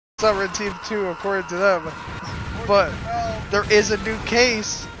Summer Team 2 according to them. But there is a new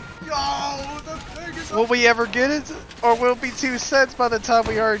case. Will we ever get it? Or will it be 2 cents by the time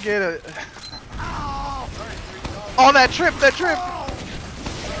we already get it? Oh, that trip!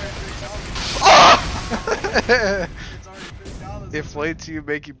 Oh! Inflate to you,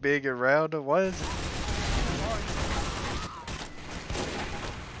 make you big and round. What is it?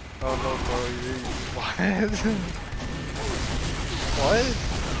 Oh no, bro. What? What?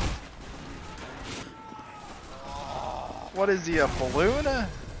 What is he, a balloon?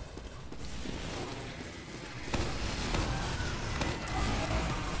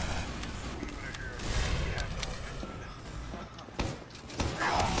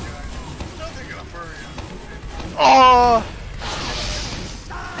 Oh!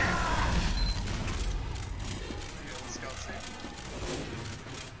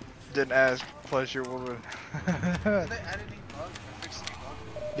 Didn't ask, pleasure woman.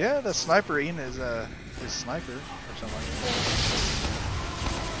 Yeah, the sniper Ian is his sniper or something like that.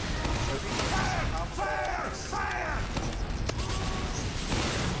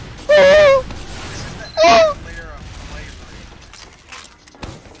 Oh! Oh!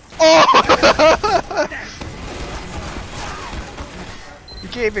 You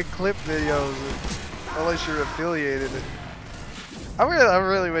can't even clip videos unless you're affiliated. I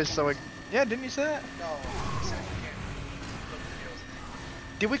really wish someone. Yeah, didn't you say that? No.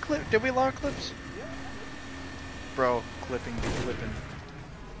 Did we log clips? Yeah. Bro, clipping.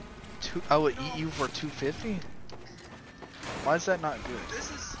 I will eat you for 250. Why is that not good?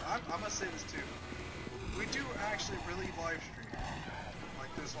 This is. I'm gonna say this too. We do actually really live stream,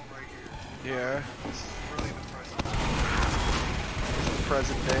 like this one right here. Yeah. This is really the present. This is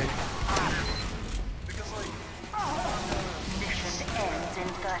present day. Because like. Mission ends in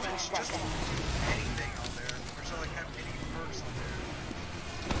 30 seconds. Anything on there, or so like have any perks on there,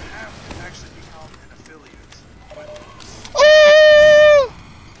 you have to actually become an affiliate. Oh!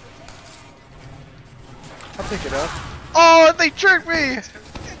 I'll pick it up. Oh, they tricked me!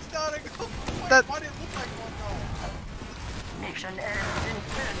 It's not a good one. That... Why did it look like one though? Mission ends in 10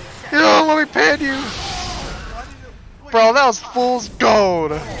 seconds. Yo, let me pan you! Bro, that was fool's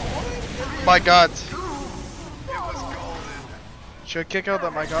gold! My god. It was golden. Should I kick out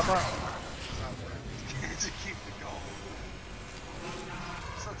that my god bot? To keep the gold.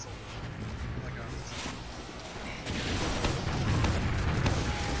 That's all.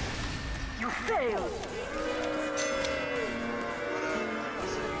 You failed.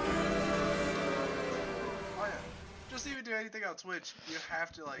 Oh yeah. Just even do anything on Twitch, you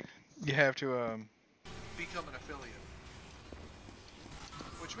have to like. You have to become an affiliate.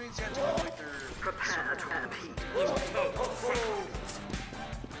 Which means you have to complete their. Prepare to compete.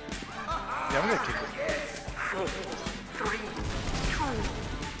 Yeah, I'm gonna kick it. 4, 3, 2,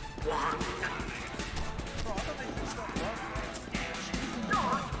 1.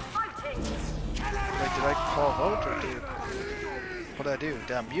 Like, did I call vote or did... What did I do?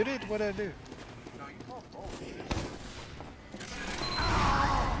 Did I mute it? What did I do? No, you call both.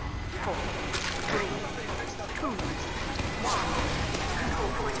 4, 3, 2, 1. Control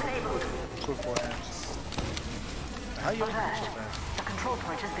point enabled. Clip 4 hands. How you Alert. The control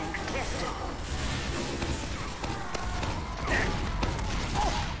point is being contested.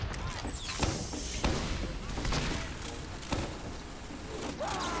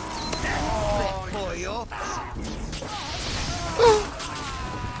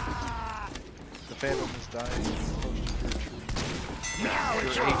 The Phantom is dying.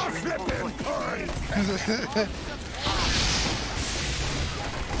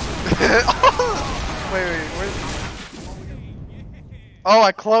 Wait, where's... Oh,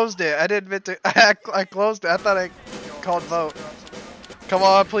 I closed it. I didn't mean to... I closed it. I thought I called vote. Come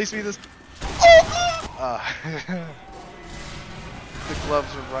on, please be this... The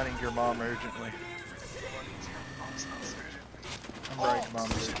gloves are running your mom urgently. I'm right, mom.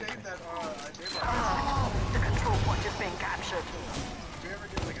 The control point is being captured. Do you ever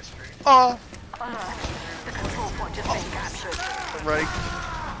get like a straight? Oh! Alert. The control point is being captured. I'm right.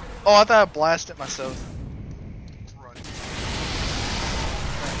 Oh, I thought I blasted myself. Run. Came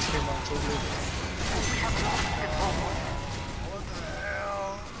on so good. What the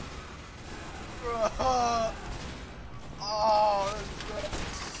hell? Oh,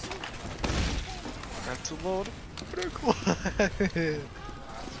 That's a load of critical. I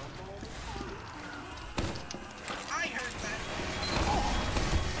heard that.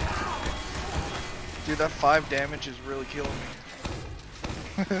 Dude, that 5 damage is really killing me.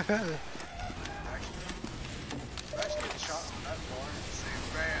 Actually get shot from that far and say,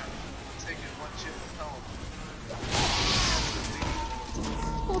 bam, taking one shit with health.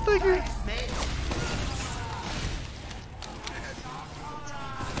 Oh, thank you.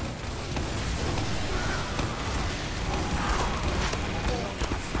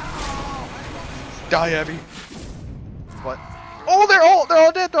 Die, Abby. What? Oh, they're all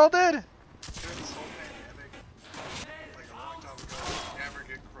dead. They're all dead. There's this whole pandemic, like a long time ago, never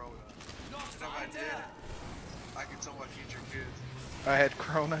get corona. And if I did, I could tell my future kids I had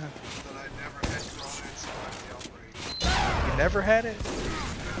Corona. that I never had corona and survived the outbreak. You never had it? I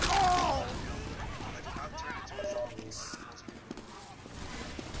did not turn into a zombie like most people.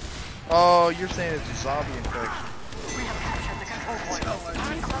 Oh, you're saying it's a zombie infection. We have captured the control point.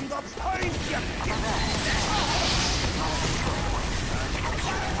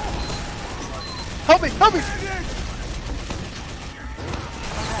 Help me! Help me!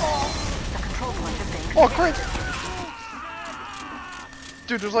 The control point is being Oh, great!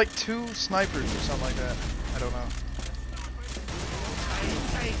 Dude, there's like 2 snipers or something like that. I don't know.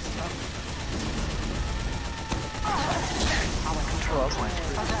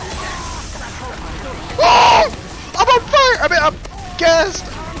 Oh! I'm on fire! I mean, I'm gassed!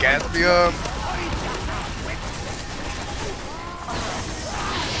 Gas me up!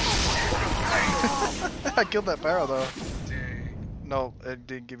 I killed that barrel though. Dang. No, it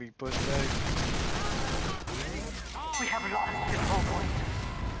didn't give me pushback. We have lost the control point.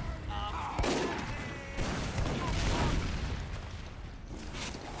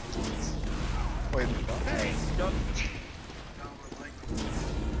 Wait, No, but like,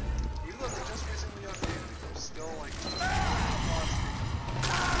 even though they just recently updated, they're still like.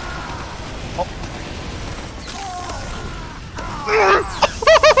 oh. You actually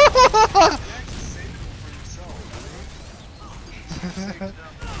saved it for yourself.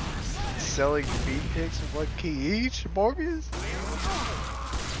 Selling beat picks with 1 key each? Morbius?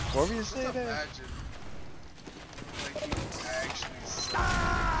 Morbius say Just that? imagine, like, you actually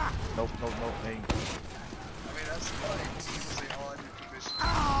sell. Nope, hey. I mean, that's like people say, "Oh, I do commission."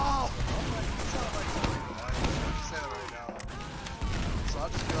 It's not like I'll just say that right now. So I'll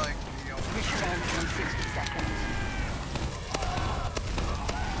just be like, you know, Mission ends in 60 seconds.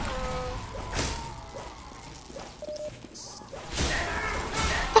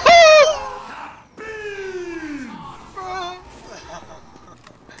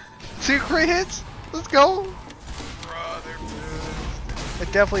 Two crit hits? Let's go! bruh, they're pissed. I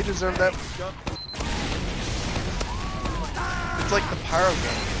definitely deserve that. It's like the pyro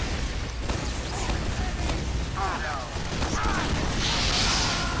gun.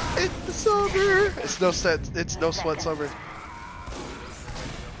 It's over! It's no set, it's no sweat summer.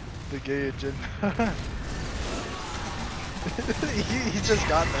 The gay engine. he just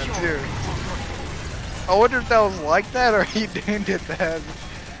got that too. I wonder if that was like that or he named it that.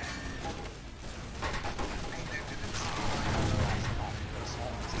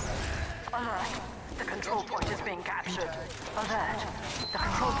 Alert. The control point is being captured. Alert. The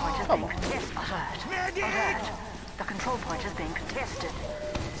control point is being contested. Alert. Alert. The control point is being contested.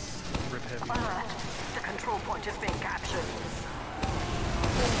 Rip heavy. Alert. The control point is being captured.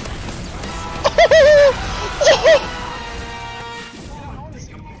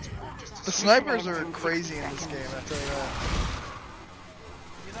 The snipers are crazy in this game, I tell you that.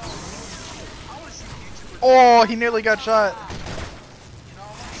 Oh, he nearly got shot.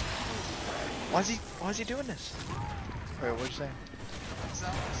 Why is he doing this? Wait, what'd you say?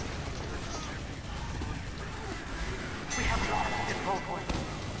 We have lost the control point.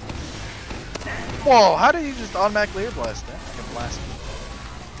 Whoa, how did he just automatically air blast that? I can blast him.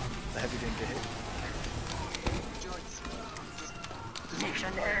 The heavy didn't get hit.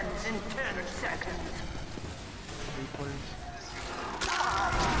 Mission ends in 10 seconds. Three players.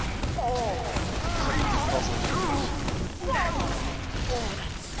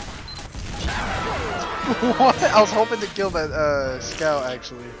 What? I was hoping to kill that scout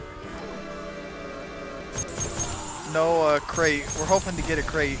actually. No crate. We're hoping to get a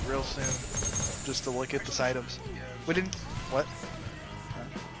crate real soon. Just to look at the items. We didn't. What? Huh?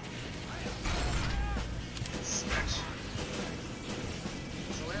 So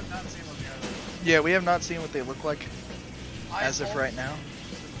we have not seen what the other. Yeah, we have not seen what they look like as of right now.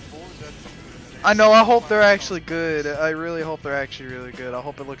 Before that, I know. I hope they're actually good. I really hope they're actually really good. I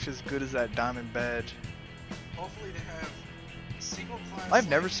hope it looks as good as that diamond badge. hopefully they have single class. I've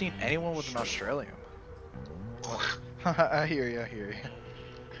never seen anyone with an Australian. I hear you. I hear you.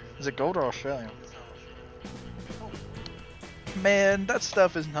 Is it gold or Australian? Man, that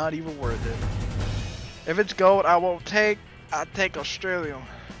stuff is not even worth it. If it's gold, I won't take. I take Australian.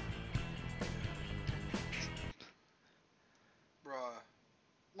 Bruh.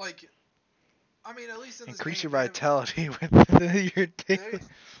 Like, I mean, at least in this Increase game, your they have- vitality with your daily.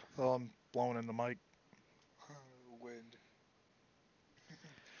 Oh, I'm blowing in the mic. Wind.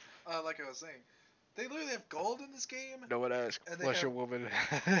 Like I was saying, they literally have gold in this game. No one asks. And they Plus your have- woman.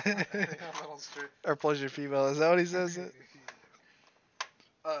 and they have little Or plus your female. Is that what he says? man,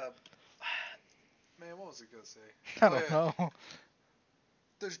 what was I gonna say? I don't know.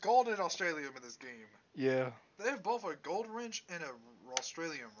 There's gold and Australium in this game. Yeah. They have both a gold wrench and a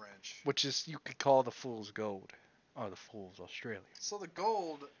Australium wrench. Which is, you could call the fool's gold. Or the fool's Australian. So the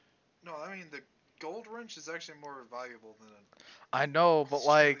gold, no, I mean the gold wrench is actually more valuable than I know, but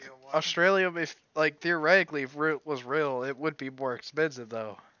like, Australium one. Australium, if, like, theoretically, if it was real, it would be more expensive,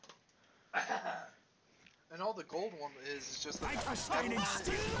 though. and all the gold one is just like Like a shining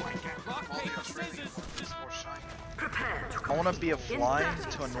steel. Rock, all the paper, Australian scissors. one is more shiny. Prepare to I want to be a fly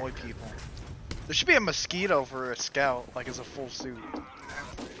to annoy people. There should be a mosquito for a scout, like as a full suit.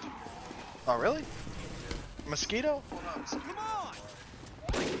 Oh, really? Mosquito? Well, no, it's- Come on!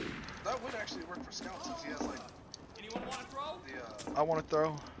 that would actually work for Scout since he has like Anyone want to throw? the I want to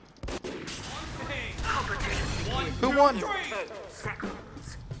throw. Hey, competition. Who won? 8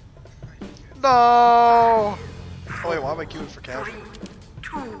 seconds. No! Oh, wait, why am I queuing for 3, casual?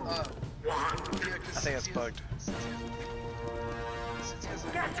 2, 1. yeah, 'cause I think that's he has- bugged. Since he has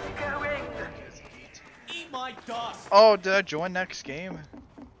like, Get going. he has 18. eat my dust! Oh, did I join next game?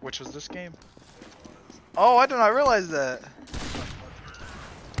 Which was this game? Oh, I did not realize that.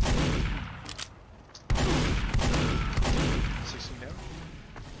 16 down.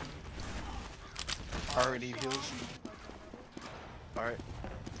 I already need heals. Alright.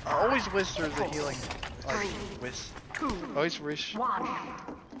 I always wish there's a healing. Like, wish. 2, Always wish 1.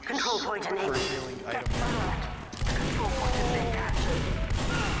 Control point for a enabled. healing item. The control point has been captured.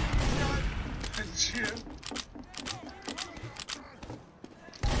 Jim.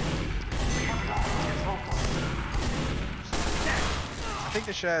 I think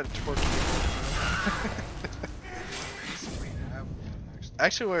they should add a torpedo. We have one, actually.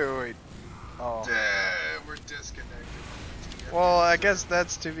 Actually, wait. Oh. Damn, we're disconnected. Well, I guess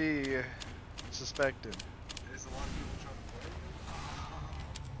that's to be suspected. There's a lot of people trying to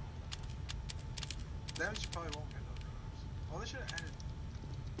play. Damage probably won't get no damage. Well, they should have added.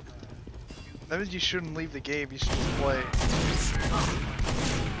 That means you shouldn't leave the game, you should just play.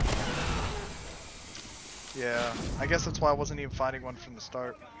 Yeah, I guess that's why I wasn't even finding one from the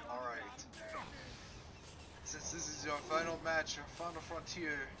start. Alright. Since this is your final match, your final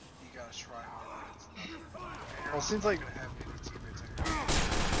frontier, you gotta try hard. Well, it seems like... You're not gonna have any teammates on your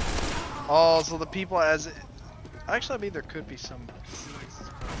Oh, so the people as... Actually, I mean, there could be some...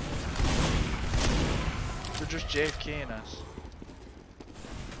 They're just JFKing us.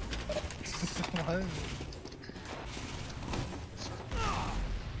 What?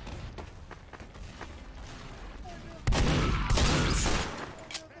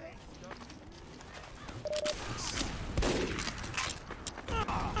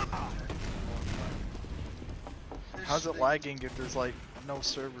 How's it lagging if there's like no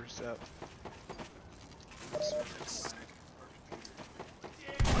servers up?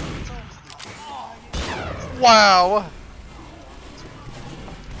 Wow!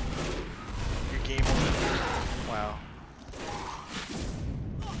 Your game over. Wow.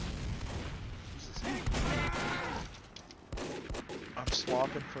 I'm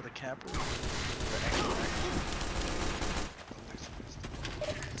swapping for the camper.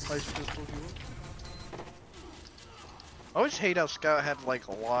 Nice pistol duel. I always hate how Scout had like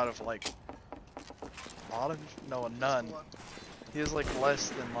a lot of no, none. He has like less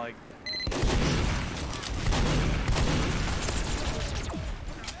than like.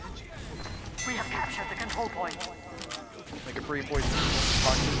 We have captured the control point. Make a pretty boy.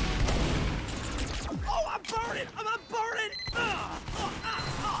 Oh, I'm burning! I'm burning!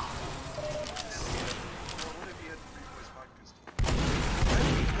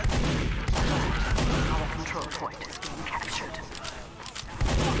 Our control point is being captured.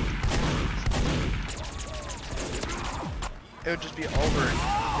 It would just be over.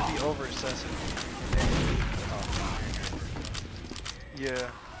 It'd be over excessive. Yeah.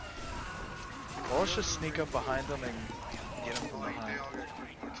 Well, let's just sneak up behind them and get them from behind.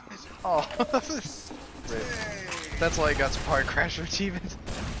 Oh, Rip. That's why I got some hard crasher achievement.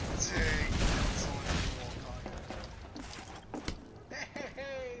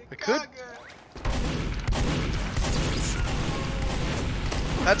 It could.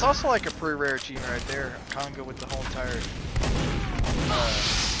 That's also like a pretty rare achievement right there. Conga with the whole entire team.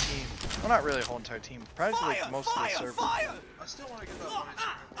 Well, not really a whole entire team. Probably like most of the server. I still want to get that one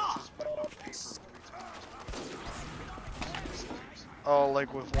achievement. Just put on paper 3 times. Oh,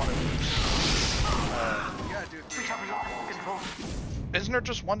 like with one of each. You gotta do it 3 We have times. lost control. Isn't there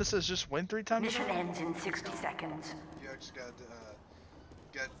just one that says just win 3 times? Mission ends in 60 seconds. You actually gotta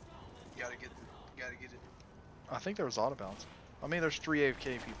get it. I think there was auto balance. I mean, there's 3 AFK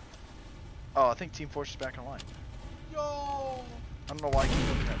people. Oh, I think Team Force is back online. Yo! I don't know why I keep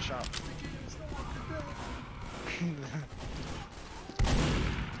looking at shop.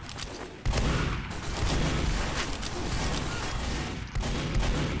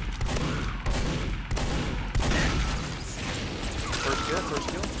 First kill, first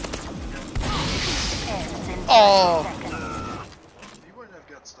kill. Ends in 30 Oh! seconds. You wouldn't have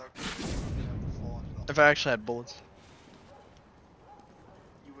got stuck. You wouldn't have fallen at all. If I actually had bullets.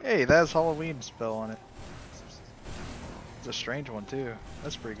 You would've- Hey, that has Halloween spell on it. It's a strange one too.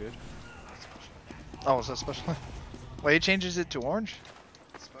 That's pretty good. Oh, is that special? Wait, he changes it to orange?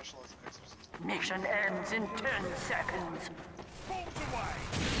 Special as an exorcist. Mission ends in 10 seconds. Bolt away!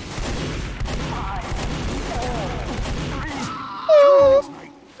 5, 4, 3,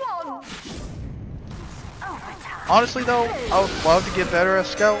 2, 1. Overtime. Honestly though, I would love to get better at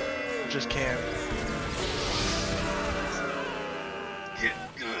scout. Just can't. Get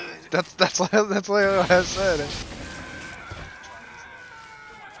good. That's like I said.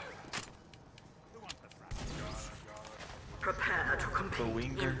 Prepare to compete in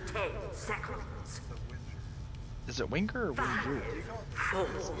winger. 10 seconds. Is it winger or winger? 4,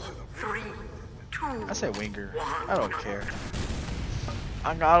 3, 2. I say winger. I don't care.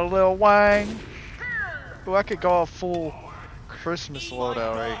 I got a little wang. Ooh, I could go a full Christmas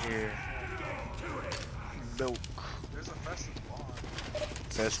loadout right here. Milk. There's a festive bond.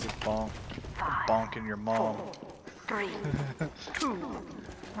 Festive bonk. 5, Bonking your mom. 4, 3, 2,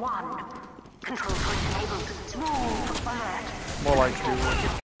 1. Control point enabled. Move alert. More like dude.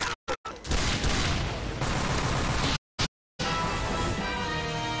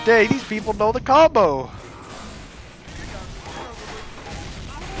 Dang, these people know the combo.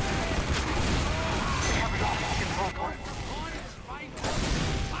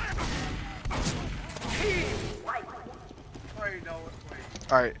 Alright, no, wait.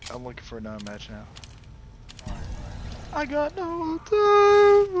 Alright, I'm looking for another match now. I got no time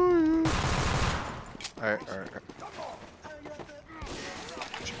for you. Alright. Like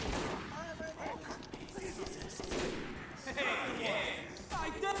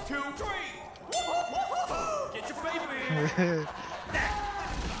that. 2, 3! Get your faith in!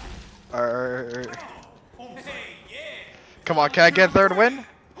 Alright. Hey, yeah! Come on, can I get a third win?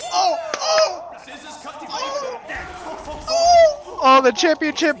 Scissors cut the faith. Oh, the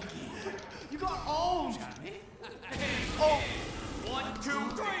championship! You got owned! Hey, 1, 2,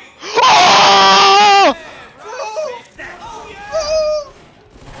 3! Oh!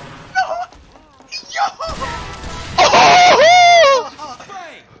 Oh!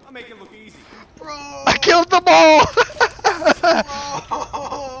 Hey, I make it look easy. Bro! I killed them all!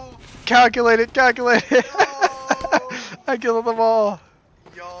 Oh! Calculate it. I killed them all.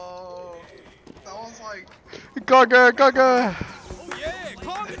 Yo! That was like... Gaga. Oh yeah,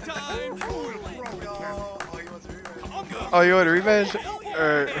 conga time! Yo! Oh, he wants to rematch. I'm good. Oh, you want a revenge?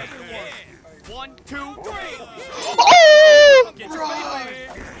 Or... Yeah. 1, 2, 3! Oh! Get your faith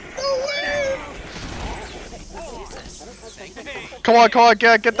in! Come on,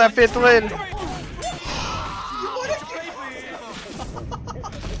 get that 5th win.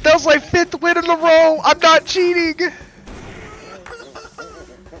 That was like 5th win in a row. I'm not cheating.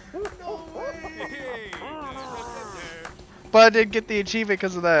 But I didn't get the achievement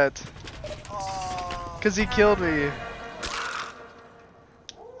because of that. Because he killed me.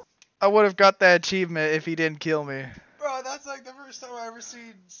 I would have got that achievement if he didn't kill me. Bro, that's like the first time I ever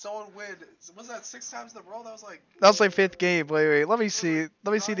seen someone win. Was that 6 times in a row? That was like... That was like 5th game. Wait. Let me see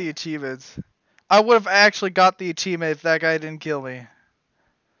the achievements. I would have actually got the achievement if that guy didn't kill me.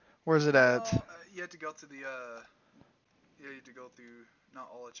 Where's it at? Well, you had to go to the, you had to go through, not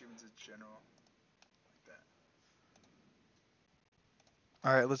all achievements in general. Like that.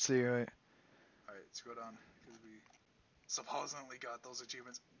 Alright, let's see. Wait. Alright, let's go down. Because we supposedly got those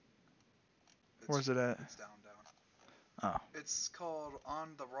achievements. Where's it at? It's down. Oh. It's called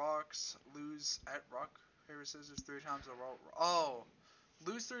On the Rocks, lose at rock, paper, scissors 3 times in a row. Oh!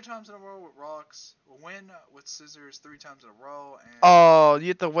 Lose 3 times in a row with rocks, win with scissors 3 times in a row, and... Oh, you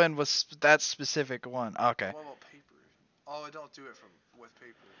have to win with that specific one. Okay. What about paper? Oh, I don't do it with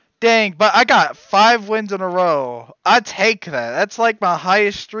paper. Dang, but I got 5 wins in a row. I take that. That's like my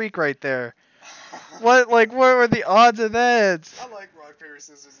highest streak right there. What were the odds of that? I like rock, paper,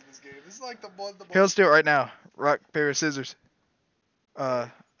 scissors in this game. This is like the one, Here, let's do it right now. Rock, paper, scissors.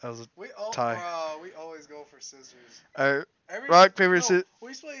 That was a We tie. bro, we always go for scissors. Alright, Every rock, paper, no, scissors.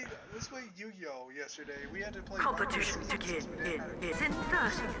 we played Yu-Gi-Oh yesterday. We had to play Competition rock, paper, scissors, begins we didn't in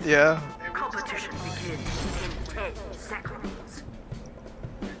have 30. Yeah. Competition begins in 10 seconds.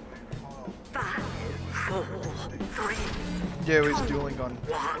 5, 4, 3. Yeah, we was dueling on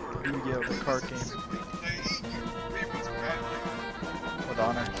Yu-Gi-Oh! The card game with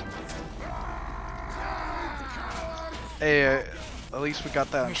honor. Hey, at least we got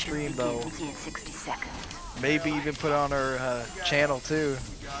that on Mission stream though. begins in 60 seconds. Maybe even put it on our channel too.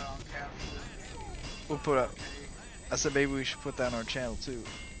 We got on capture. We'll put up. I said maybe we should put that on our channel too.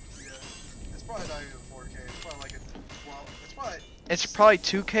 Yeah. It's probably not even 4K. It's probably like a 12. It's probably. It's probably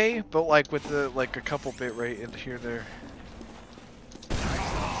 2K, but like with the like a couple bit rate in here there.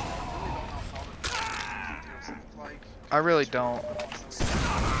 I really don't.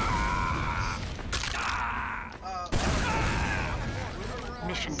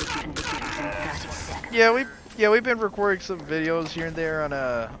 Mission begins in 30 seconds. Yeah, we've been recording some videos here and there on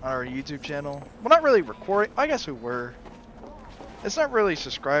our YouTube channel. Well, not really recording. I guess we were. It's not really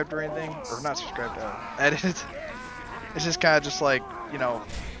subscribed or anything, or not subscribed. Edited. It's just kind of just like, you know,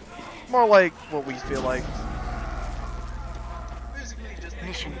 more like what we feel like.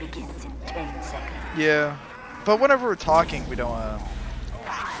 Mission begins in 10 seconds. Yeah, but whenever we're talking, we don't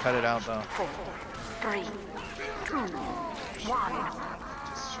cut it out though. 4, 3, 2, 1.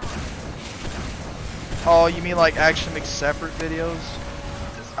 Oh, you mean like actually make separate videos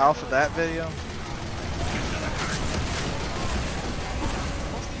off of that video?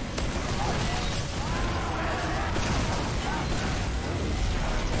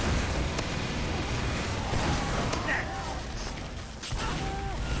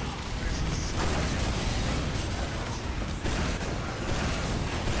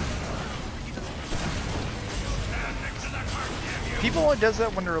 People only does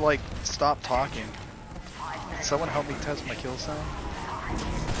that when they're like stop talking. Can someone help me test my kill sound?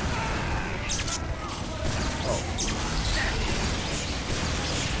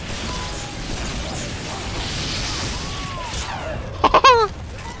 Oh.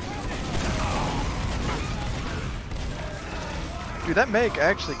 Dude, that Meg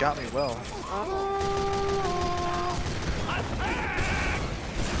actually got me well.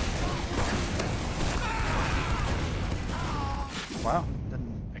 Wow,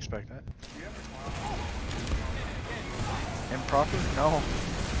 didn't expect that. Improper? No.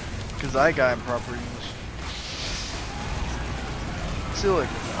 Because I got improper English. See, look,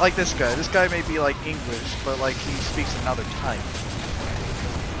 like this guy. This guy may be like English, but like he speaks another type.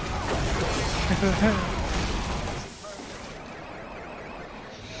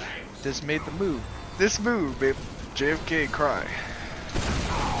 This made the move. This move made JFK cry.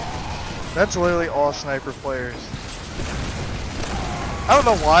 That's literally all sniper players. I don't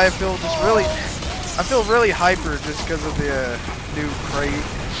know why I feel just really... I feel really hyper just because of the new crate.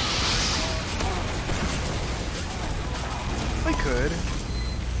 We could.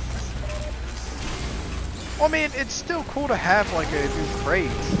 Well, I mean, it's still cool to have like a new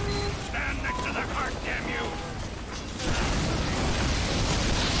crate. Stand next to the cart, damn you!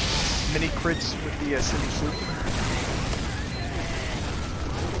 Mini crits with the City Sloop.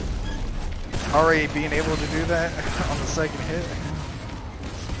 Already being able to do that on the second hit.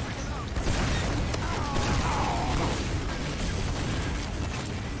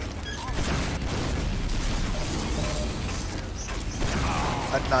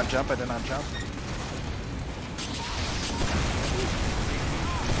 I did not jump, I did not jump.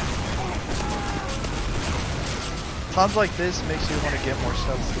 Times like this makes you want to get more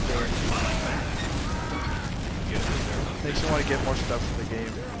stuff to the game. Makes you want to get more stuff to the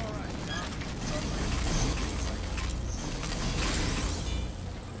game.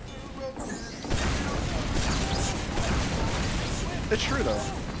 It's true though.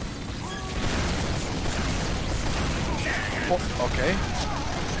 Oh, okay.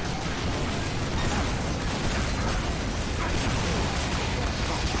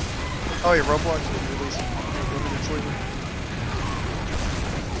 Oh yeah, Roblox is releasing minutes later.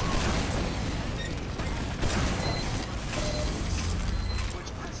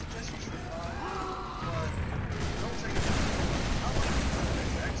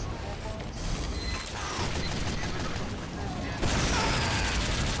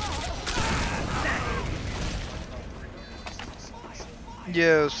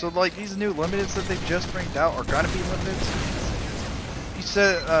 Yeah, so like these new limiteds that they just bringed out are gonna be limiteds.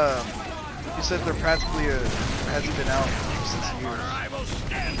 You said they're practically hasn't been out since years. I will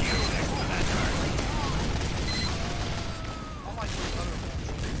stand you next to that cart.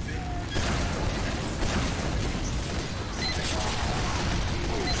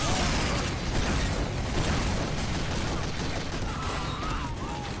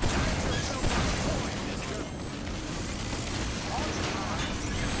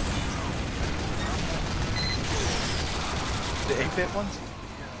 fit ones?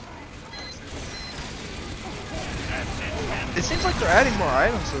 It seems like they're adding more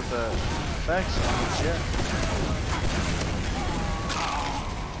items with the effects on this, yeah.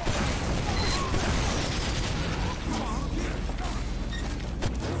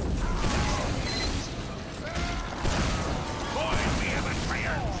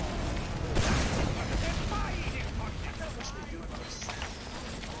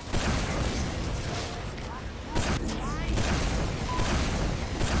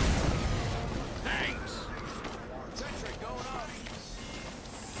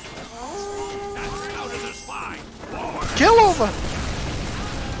 Kill him!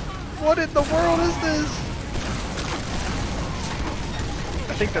 What in the world is this?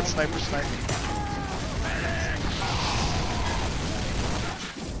 I think that's sniper sniping.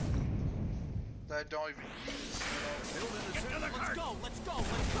 That don't even use. Let's go, let's go,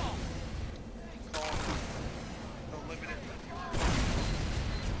 let's go. Call the limited.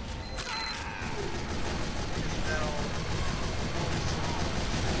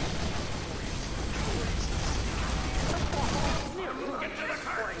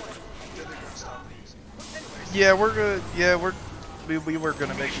 Yeah, we're good. Yeah, we were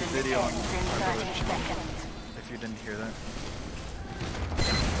gonna make a video on our village channel. If you didn't hear that,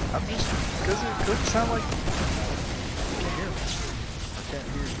 I'm just because it could sound like I can't hear me. I can't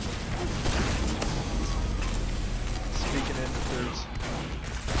hear you. Speaking in thirds.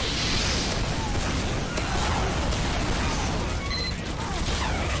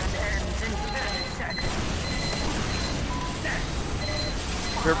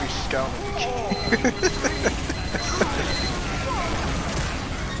 Every scout in the game.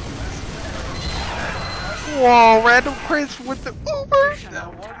 Whoa, random crates with the Uber!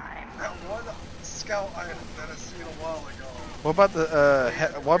 That one scout item that I seen a while ago. What about the,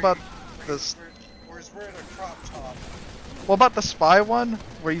 what about this? Where he's wearing a crop top. What about the spy one?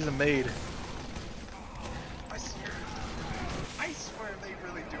 Where he's a maid? I swear they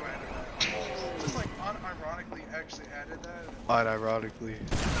really do add that. Just like unironically actually added that. Unironically.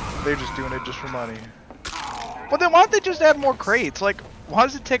 They're just doing it just for money. Well then why don't they just add more crates? Like, why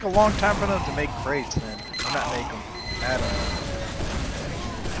does it take a long time for them to make crates then? Or not make them, add them.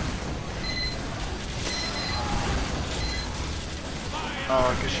 Oh,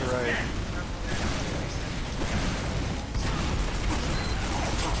 I guess you're right.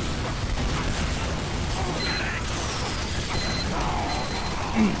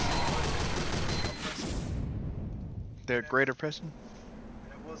 The Great Oppression?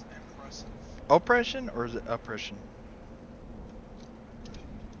 It was impressive. Oppression or is it oppression?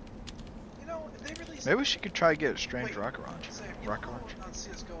 You know, if they release. Maybe we should try to get a strange rocket launcher. Say, Rocket launcher. on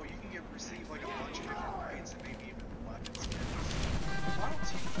CS:GO, you can receive like a bunch of different grades and maybe even weapons. Why don't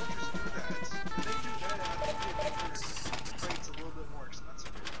Team Fortress do that? If they do that, I think they make their grades a little bit more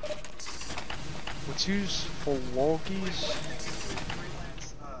expensive. Let's use for walkies.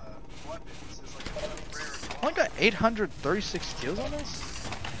 Freelance weapons is like a rare. I only got 836 kills on this.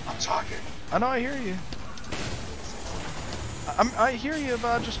 I'm talking. I know, I hear you. I hear you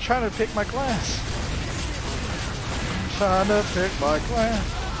about just trying to pick my class. Trying to pick my class.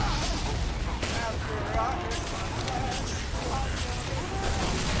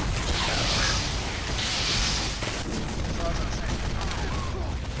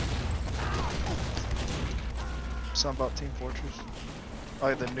 Something about Team Fortress. Oh,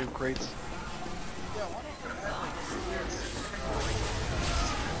 yeah, the new crates. Yeah, why don't they add like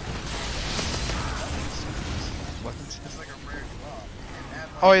Weapons. it's like a rare drop. And add,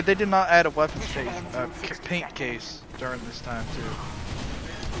 like, Oh yeah, they did not add a weapons case, paint case during this time too.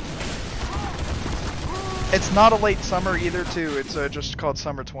 It's not a late summer either too. It's just called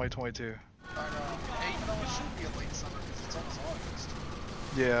summer 2022. but, hey, you know, it should be a late summer because it's almost August.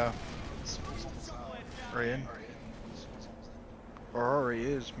 Yeah, School's almost out. or in, Or in. School's almost in. or already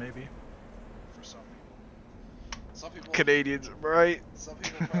is maybe. For some people. Some people. Canadians, right? Some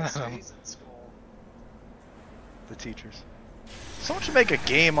people probably stays in school. The teachers. Someone should make a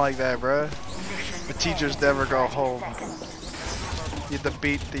game like that, bruh. The teachers never go home. You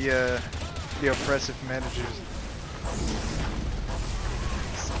defeat the oppressive managers.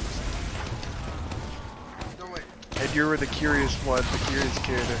 No, wait. And you were the curious one, the curious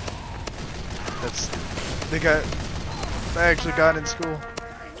kid. They actually got in school.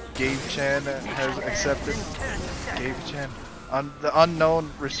 Gabe Chan has accepted. Gabe Chan. The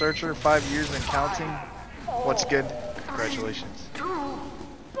unknown researcher, 5 years and counting. What's good? Congratulations.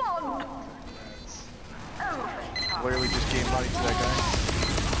 Literally just gave money to that guy.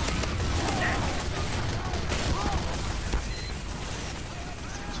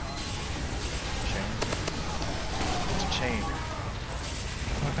 Chain. It's a chain.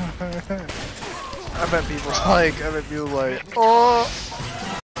 I bet people like, oh.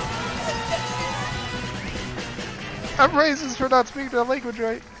 I'm racist for not speaking that language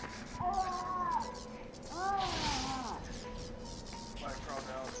right. My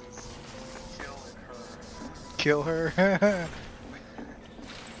pronouns is Kill kill and her. her.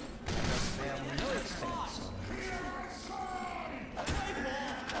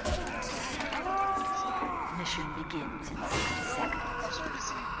 Mission begins in 60 seconds. I'm starting to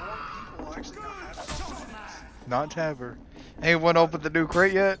see more people actually not have something. Not Tabber. Anyone opened the new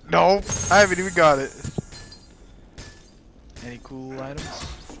crate yet? Nope. I haven't even got it. Any cool items?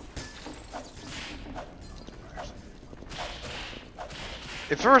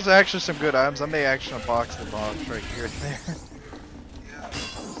 If there was actually some good items, I may actually unbox the box right here and there. Yeah.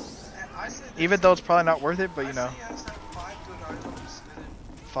 And I said Even though it's probably not worth it, but you know. I say he has to have 5 good items, and then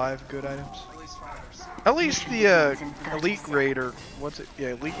 5 good items. at least 5 or 6. At least the Elite Raid or what's it? Yeah,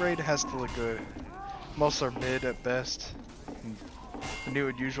 Elite Raid has to look good. Most are mid at best. The new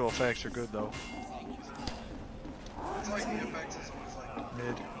and usual effects are good though. It's like the effects is always like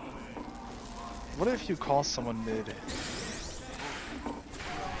Mid. What if you call someone mid?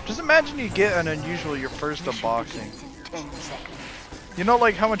 Just imagine you get an unusual your first unboxing. 10 seconds. You know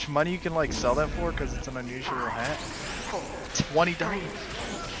like how much money you can like sell that for because it's an unusual hat? $20. 2, 1.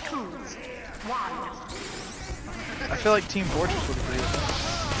 I feel like Team Fortress would agree with that.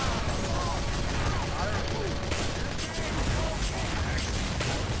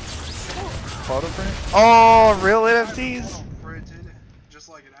 Photo print? Oh, real NFTs? printed, just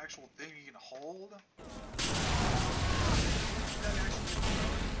like an actual thing you can hold.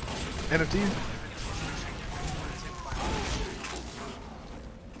 NFTs?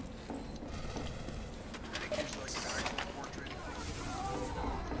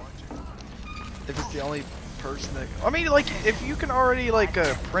 If it's the only person that, I mean, like, if you can already like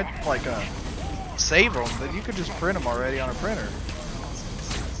print, like save them, then you could just print them already on a printer.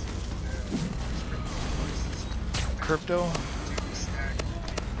 Crypto?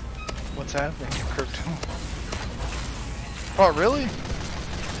 What's happening in crypto? Oh, really?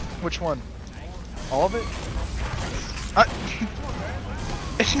 Which one? All of it?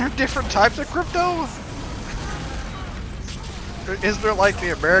 Isn't there different types of crypto? Is there like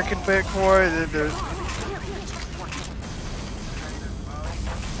the American Bitcoin? And there's...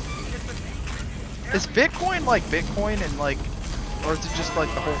 Is Bitcoin like Bitcoin and like, or is it just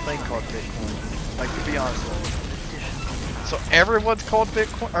like the whole thing called Bitcoin? Like, to be honest with you. So everyone's called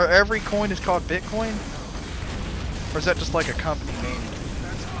Bitcoin, or every coin is called Bitcoin? Or is that just like a company name?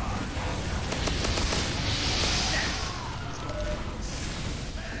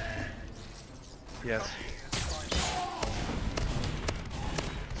 Yes.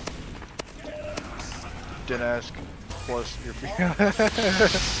 Didn't ask. Plus your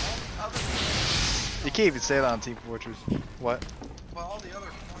You can't even say that on Team Fortress. What? But all the other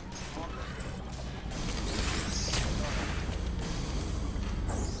coins on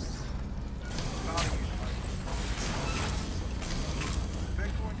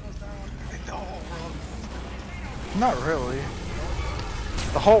Bitcoin goes down, the whole world. Not really.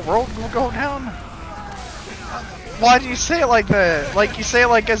 The whole world will go down? Why do you say it like that? Like you say it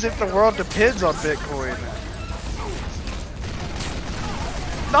like as if the world depends on Bitcoin.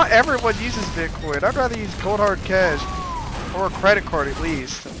 Not everyone uses Bitcoin. I'd rather use cold hard cash. Or a credit card at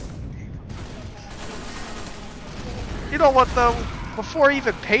least. You know what though? Before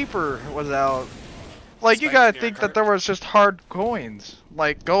even paper was out, like you gotta think that there was just hard coins.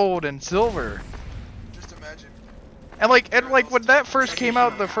 Like gold and silver. Just imagine. And like when that first came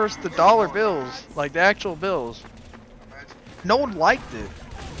out, the dollar bills, like the actual bills, no one liked it.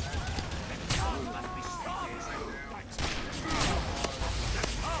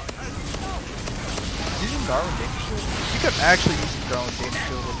 Using Darwin Game Shield? You could actually use the Darwin Game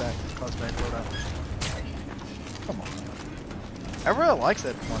Shield with that cosmetic loadout. Come on. Everyone likes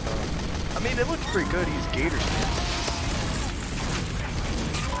that one though. I mean, it looks pretty good. He's gator skin.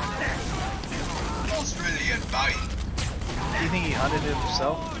 Australian bite. Do you think he hunted it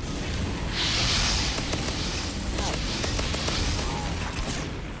himself?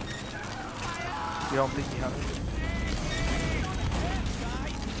 You don't think he hunted it?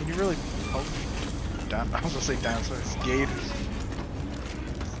 Can you really poke down? I was gonna say down, so it's gators.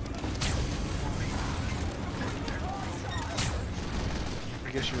 I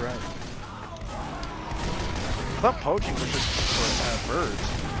guess you're right. I thought poaching was just for birds.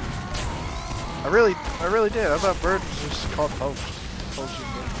 I really did. I thought birds was just called poaching.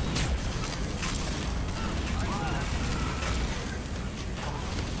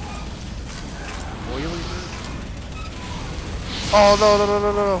 Oily bird? Oh no no no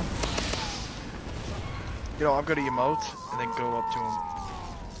no no! No. You know I'm gonna emote and then go up to him.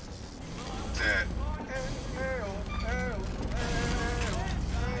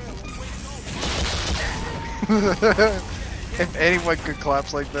 If anyone could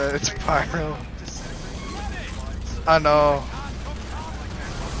collapse like that, it's Pyro. I know.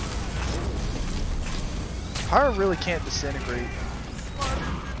 Pyro really can't disintegrate.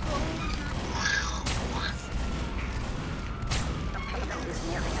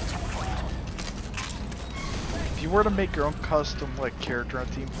 If you were to make your own custom like character on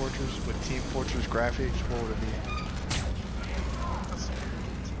Team Fortress with Team Fortress graphics, what would it be?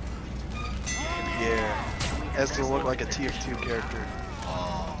 Yeah. Has to look like a tf2 character.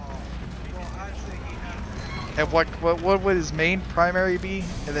 And what would his main primary be?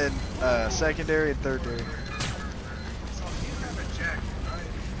 And then secondary and thirdary.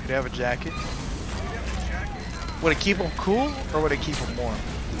 He'd have a jacket. Would it keep him cool or would it keep him warm?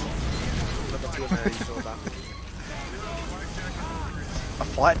 A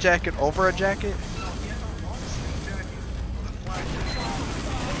flat jacket over a jacket?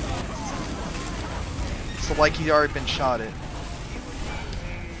 So like he's already been shot at.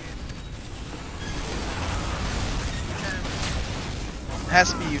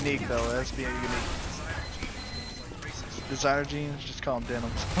 Has to be unique though, it has to be unique. Designer jeans, just call them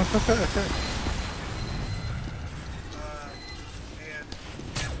denims.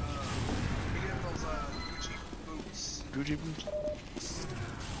 Gucci boots?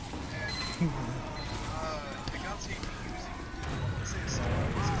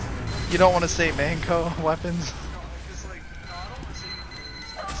 You don't want to say Manco weapons?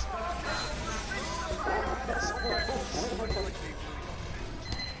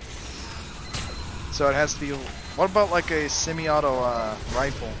 So it has to be. What about like a semi-auto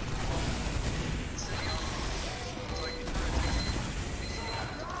rifle?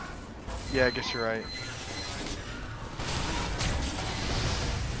 Yeah, I guess you're right.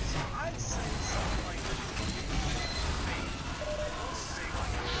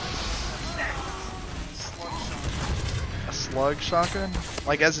 A slug shotgun?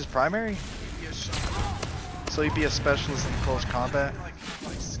 Like as his primary? So he'd be a specialist in close combat?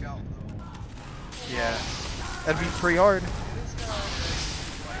 Yeah, that'd be pretty hard.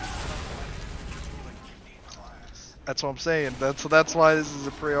 That's what I'm saying. That's why this is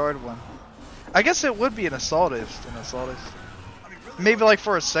a pretty hard one. I guess it would be an assaultist. Maybe like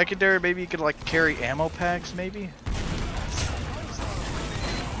for a secondary, maybe you could like carry ammo packs, maybe.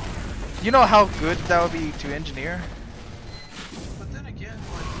 You know how good that would be to engineer? But then again,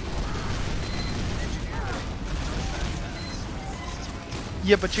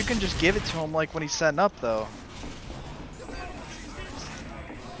 Yeah, but you can just give it to him like when he's setting up though.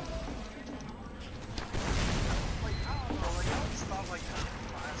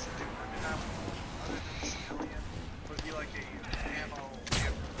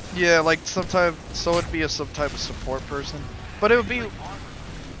 Yeah, like some type, so it'd be some type of support person. But it would be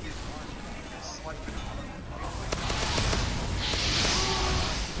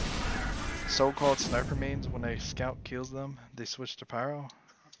so-called sniper mains, when a scout kills them, they switch to pyro.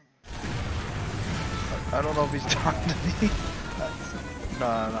 I don't know if he's talking to me. No.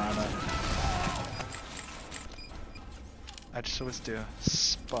 I just switched to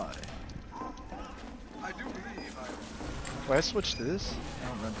spy. I do believe Wait, I switched to this? I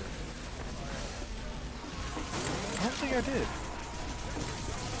don't remember. I don't think I did.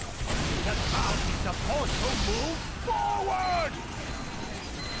 He's supposed to move forward!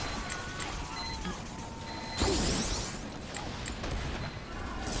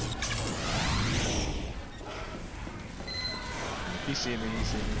 He see me.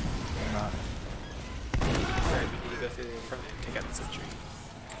 I'm not. Alright, we need to go through the front and take out the sentry.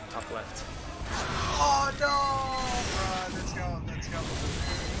 Top left. Oh no! Bruh, let's go.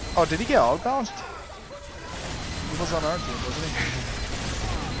 Oh, did he get outbounced? He was on our team, wasn't he?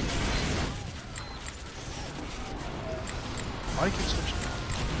 Why do you keep switching?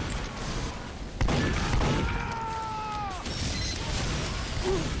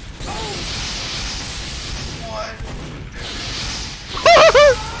 What?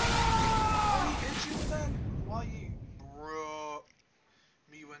 Why you, bro?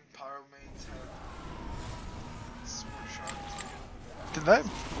 Me when pyro mains have sport shots.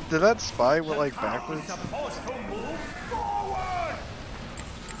 Did that spy went like backwards? Supposed to move forward!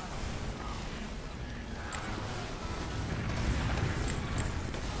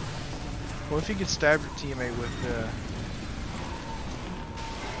 What if you could stab your teammate with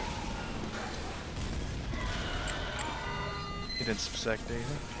He didn't suspect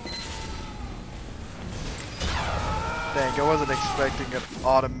anything. Dang, I wasn't expecting an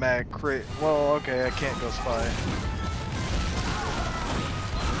automatic crit. Well, okay, I can't go spy.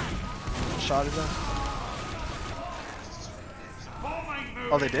 Shot at him?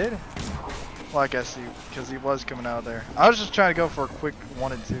 Oh, they did? Well, I guess because he was coming out of there. I was just trying to go for a quick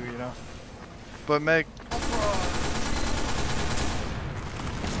 1 and 2, you know? But Meg...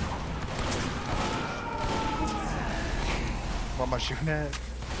 What am I shooting at?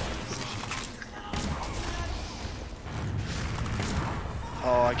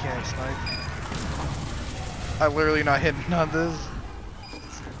 Oh, I can't snipe. I'm literally not hitting none of this.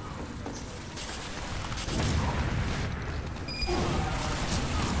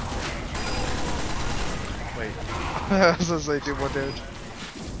 Wait. I was gonna say do 1 damage.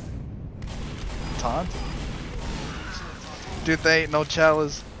 Taunt? Dude, they ain't no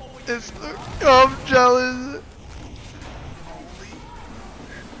chalice. It's I'm jealous.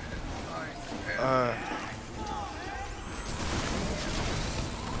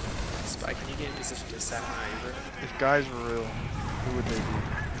 Spike, can you get in position to sap my Uber? If guys were real, who would they be?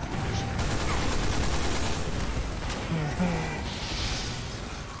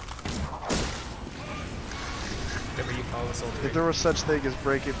 Whenever you follow this old If there was such thing as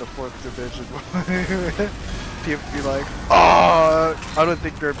breaking the 4th dimension, people would be like, oh, I don't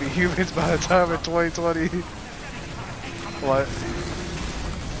think there'd be humans by the time in 2020. What?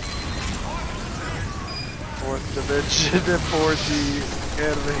 4th dimension and 4G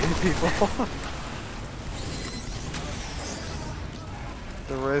animated people.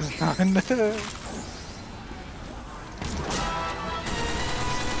 There is none.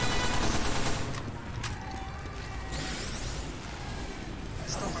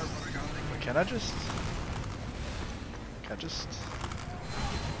 Can I just...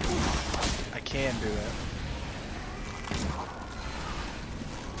 I can do that.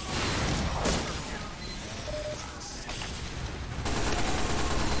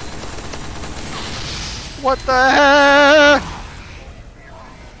 What the heck?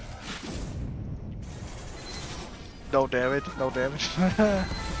 No damage, no damage.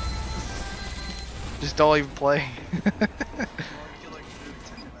 Just don't even play.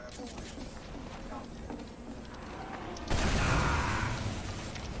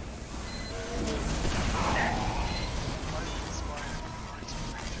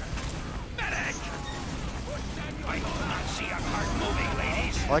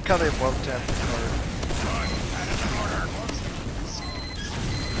 I like how they love tap the card.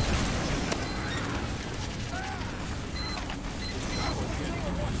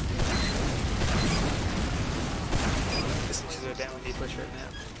 This is a down D push right now.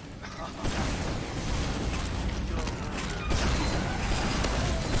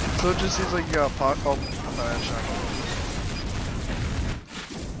 So it just seems like you got a pot. Oh, I'm not shot.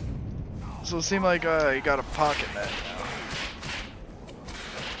 So it seemed like you got a pocket net now.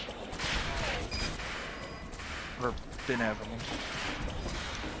 Or didn't have one.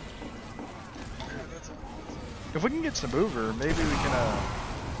 If we can get some mover, maybe we can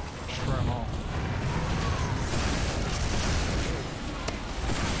destroy them all.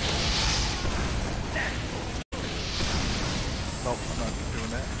 Nope, I'm not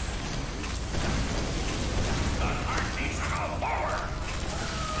doing that.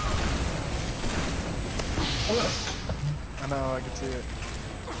 I know, I can see it.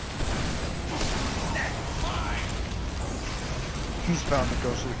 He's found the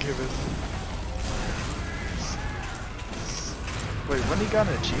ghost of the Gibbous. Wait, when he got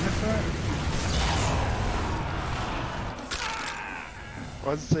an achievement for that?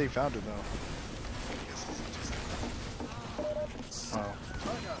 Why does it say he found it though? Oh.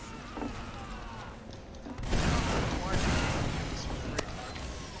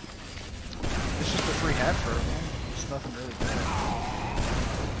 It's just a free hat for him, man. It's nothing really bad.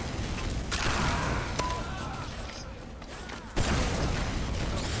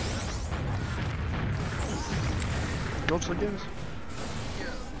 Ghost like this?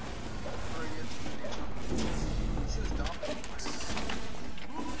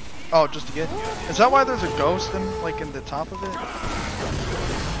 Oh, just to get? Is that why there's a ghost in, like, in the top of it?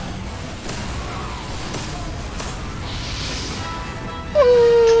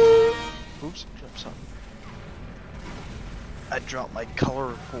 Oops, dropped something. I dropped my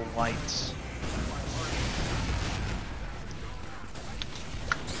colorful lights.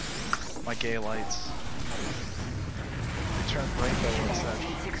 My gay lights. They turn rainbow in a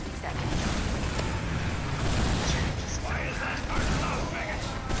second. 60 seconds.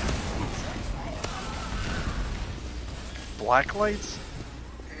 Black lights?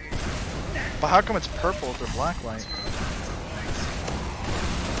 But how come it's purple if they're black light?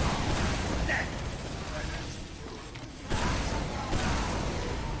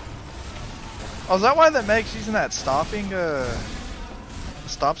 Oh, is that why that Meg's using that stopping,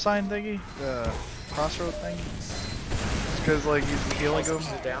 stop sign thingy? The crossroad thing? It's because, like, he's healing him.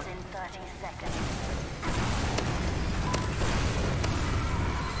 Down.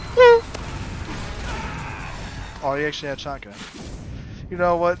 Oh, he actually had shotgun. You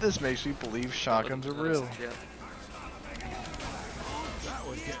know what? This makes me believe shotguns are real. Yeah.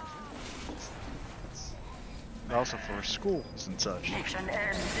 Also for schools and such. Mission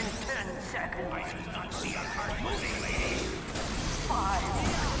ends in 10 seconds. 5,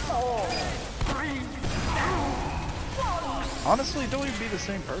 4, 3, 2, 1. Honestly, don't even be the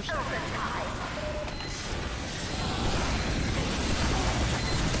same person.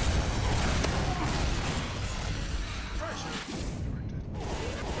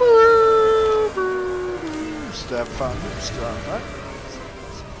 Step five, step five.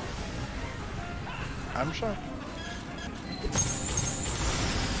 I'm sure.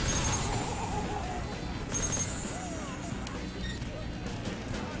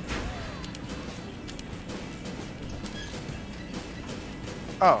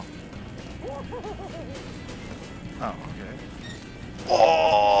 Oh. Oh, okay.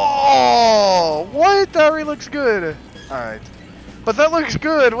 Oh, what? That really looks good. Alright. But that looks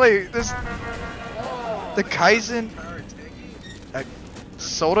good. Wait, this... The Kaizen...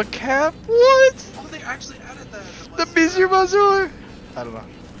 Soda cap? What? Oh, they actually added that. The Mizumazur? I don't know.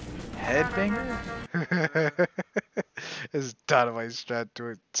 Headbanger? It's dynamite strapped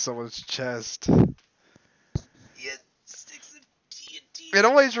to someone's chest. It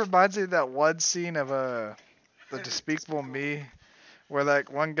always reminds me of that one scene of The Despicable Me, where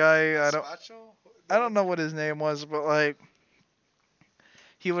like one guy I don't know what his name was, but like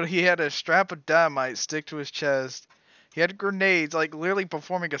he had a strap of dynamite stick to his chest. He had grenades, like literally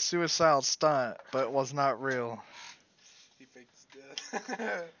performing a suicidal stunt, but it was not real. He faked his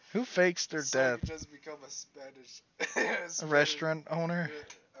death. Who fakes their death? He just become a Spanish A restaurant owner?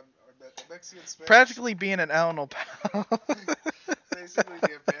 A Mexican Spanish. Practically being an Alno Pal. Basically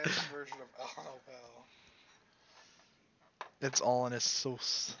the advanced version of Alno Pal. It's all in his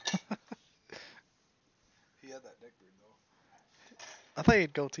sauce. He had that neck beard though. I thought he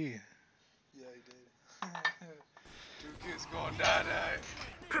had goatee. Yeah, he did. Two kids going die.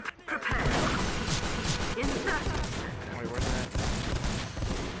 Prepare. In 30 seconds. Wait, where's that?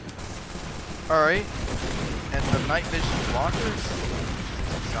 Alright. And the night vision blockers?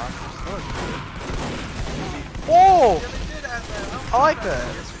 Oh! Yeah, they did add that. I like that.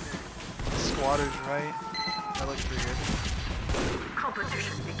 Yes, we did. Squatters, right? That looks pretty good.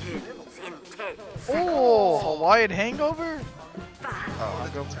 Competition begins in 10 seconds. Oh! Hawaiian hangover? 5, Oh, I'll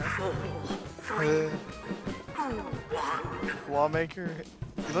go 4, 3, 2, 1. Lawmaker.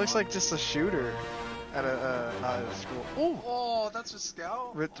 He looks like just a shooter at a not at a school. Ooh! Oh, that's a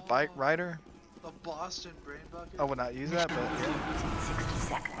scout? Ripped bike rider. The Boston Brain Bucket? I would not use that, but yeah. 60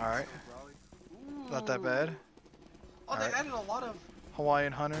 seconds. Alright. Ooh. Not that bad. Oh, they Alright. added a lot of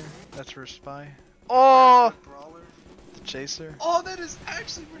Hawaiian hunter. That's for a spy. Oh! brawler. The chaser. Oh, that is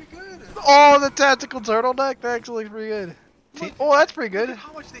actually pretty good. Oh, the tactical turtleneck. That actually looks pretty good. Look, Oh, that's pretty Look good. at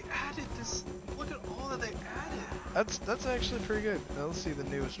how much they added this. Look at all that they added. That's actually pretty good. Now, let's see the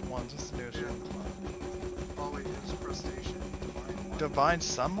newest ones. What's the newest one? Oh, wait, it's crustacean. Divine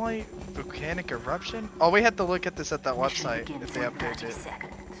sunlight, volcanic eruption. Oh, we had to look at this at that Mission website begins if they in updated 30 it.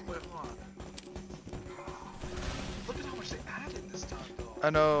 seconds. Wait, hold on. Look at how much they added this time, though. I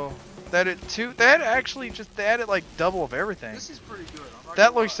know. That it too. They had actually just they added like double of everything. This is pretty good. I'm not That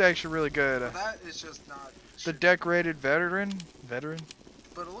gonna looks lie. actually really good. But that is just not. The decorated veteran. But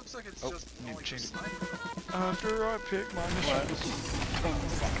it looks like it's Oh, just need only to change just it. sniper. After I pick my Mission begins 10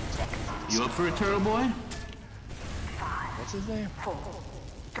 seconds. You up for a turtle boy? 5, What's his name? 4,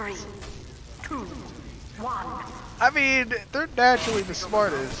 3, 2, 1. I mean, they're naturally the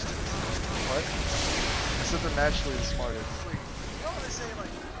smartest. What? I said they're naturally the smartest. Wait, you know what they say,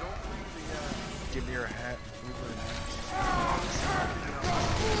 like, don't read the, Give me your hat.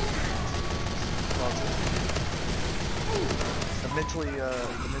 The mentally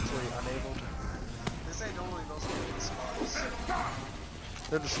unable. they say normally those are the smartest.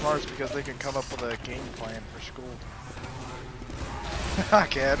 They're the smartest because they can come up with a game plan for school.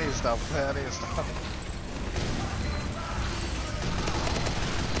 Okay, I need to stop with that. I need to stop.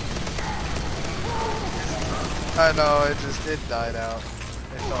 I know, it died out.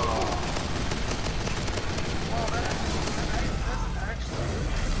 It fell off. Well, that's actually.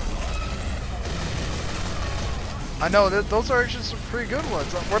 I know, those are actually some pretty good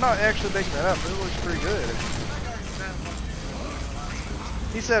ones. We're not actually making that up. It looks pretty good. That guy's that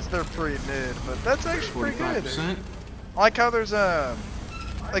much He said they're pretty mid, but that's actually pretty good. 45%. I like how there's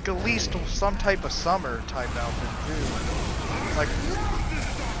like at least some type of summer type outfit too.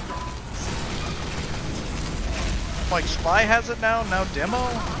 Like Spy has it now. Now Demo.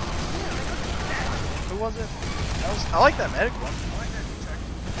 Who was it? I like that medic one.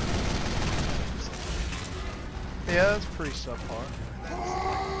 Yeah, that's pretty subpar.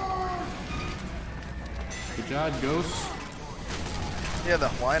 Good job, Ghost. Yeah, the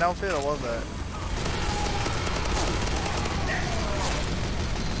Hawaiian outfit. I love that.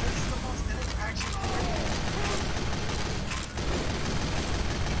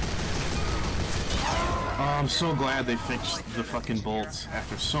 Oh, I'm so glad they fixed the fucking bolts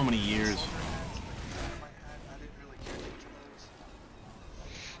after so many years.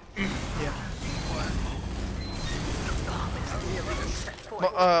 Yeah.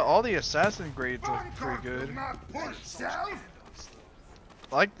 Well, all the assassin grades look pretty good. I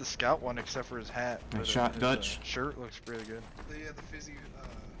like the scout one except for his hat. Nice But, shot, his, Dutch. Shirt looks really good. The physication,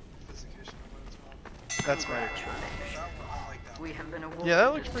 what it's called. That's right. That one, I like that one. We have been awarded Yeah,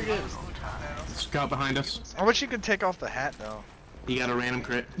 that looks pretty good. Scout behind us. I wish you could take off the hat though. He got a random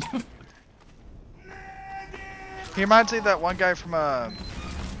crit. He reminds me of that one guy from not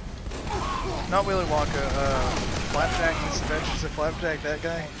Willy Wonka, Flapjack, Mr. Adventures of Flapjack, that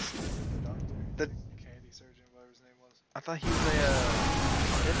guy. The Candy surgeon, whatever his name was. I thought he was a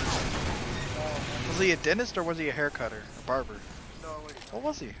dentist. Was he a dentist or was he a hair cutter? A barber? No, wait. What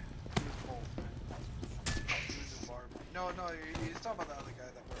was he? He was both. He was a barber. No, he's talking about the other guy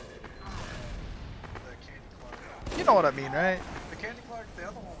that burned the Candy Clark. You know what I mean, right? The Candy Clark, the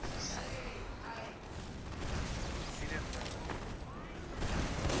other one was. He didn't burn it.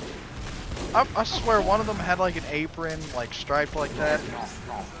 I swear one of them had like an apron, like striped like that.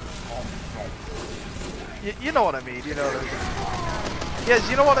 You know what I mean, you know. Yes,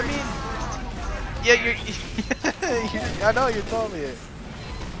 you know what I mean? Yeah, you're. I know, you told me it.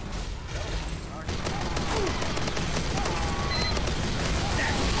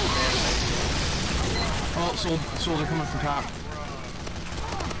 Oh, soldier coming from top.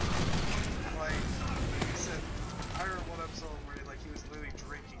 Like, he said, I heard one episode where he was literally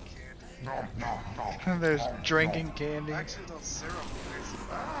drinking candy. There's drinking candy. Actually, no, syrup.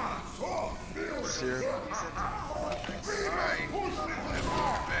 Syrup. He said, alright, he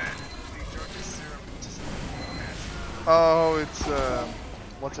drank his syrup. Oh, it's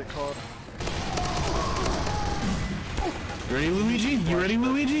what's it called? You ready, Luigi? You ready,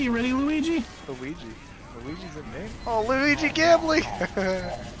 Luigi? You ready, Luigi? Luigi. Luigi's a name? Oh, Luigi gambling!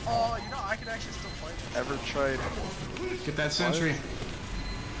 Oh, you know, I could actually still play this. Ever tried? Get that sentry.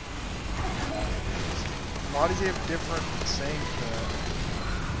 Why does he have different sayings for that?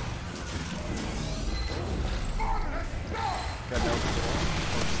 Got no.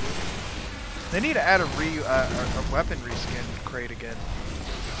 They need to add a weapon reskin crate again.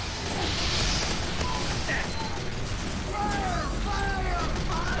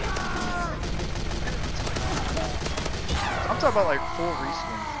 I'm talking about like full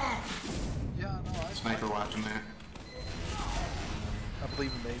reskins. Yeah, no, Sniper watching that. I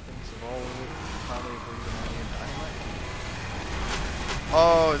believe in Nathan's of all of it. Probably believe in me and Dynamite.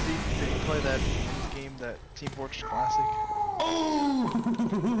 Oh, did he play that game, that Team Fortress Classic?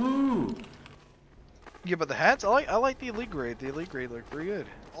 Oh! Yeah, but the hats, I like the elite grade. The elite grade look pretty good.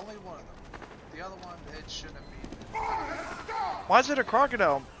 only one of them. The other one, it shouldn't be. Why is it a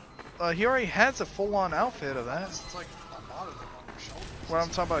crocodile? He already has a full-on outfit of that. It's like a lot of them on their shoulders. Well, I'm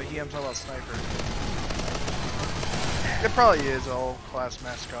talking about I'm talking about Sniper. It probably is a whole class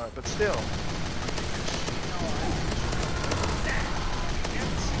mascot, but still.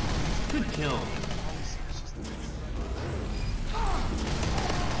 Good kill.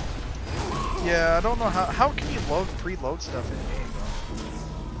 Yeah, I don't know how can you preload stuff in game though?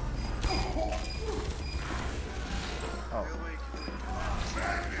 Oh.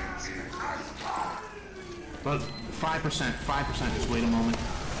 But 5%, just wait a moment.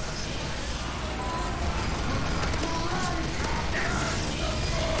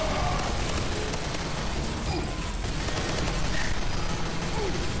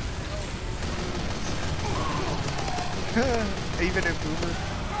 Even if Boomer.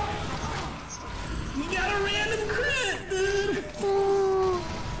 You got a random crit, dude!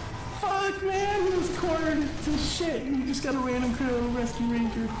 Fuck, man, he was cornered to shit. You just got a random crit on a Rescue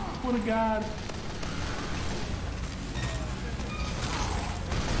Ranger. What a god.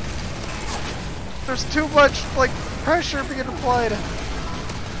 There's too much, like, pressure being applied.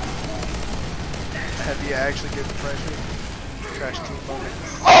 Have you actually get the pressure? Trash team moment.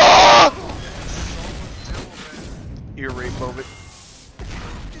 Oh! Ear rape moment.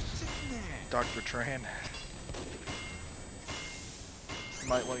 Dr. Tran. You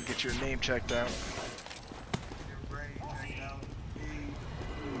might want to get your name checked out. Your brain checked out.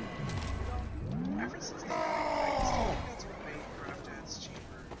 Ever since the that's what made craft ads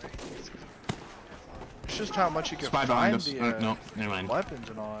cheaper, right? It's just how much you can Spy behind find us. the No, never mind. weapons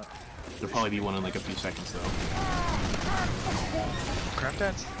and all that. There'll probably be one in like a few seconds though. Craft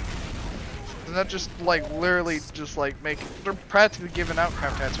ads? Isn't that just like literally just like they're practically giving out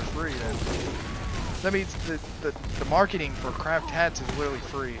craft hats for free then. That means the marketing for craft hats is literally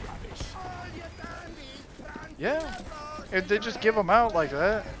free. Yeah. If they just give them out like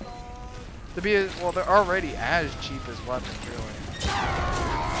that. Well, they're already as cheap as weapons, really.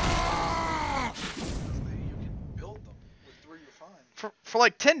 You can build them with 3 you're fine. For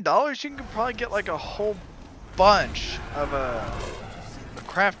like $10, you can probably get like a whole bunch of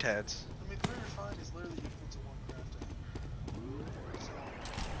craft hats. I mean, 3 you're fine is literally equal to 1 craft ad. So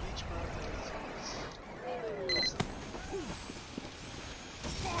each craft ad is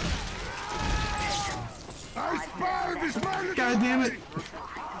God damn it!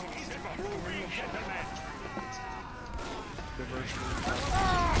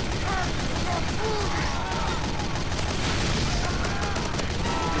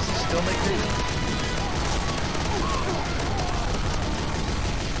 Does he still make videos?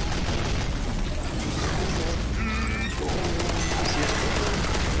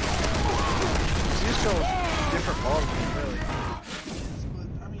 CSGO is different ballgame, really.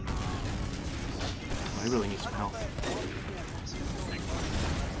 I mean, I really need some help.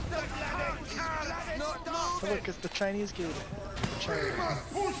 Oh, look, it's the Chinese kid.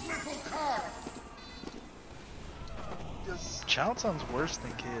 Child sounds worse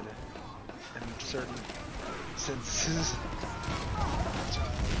than kid in certain senses.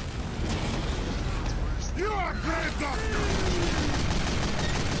 You are great, doctor!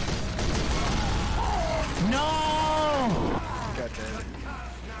 No! Got that.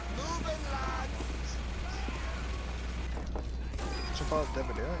 So far,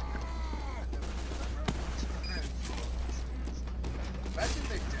 never do it. imagine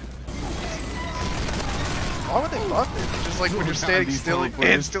they did. Why would they buff it? Just like when you're standing still, it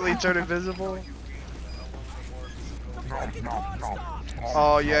instantly turn invisible?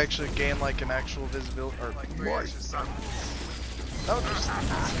 Oh, you actually gain like an actual visibility, or Like what? that That was just...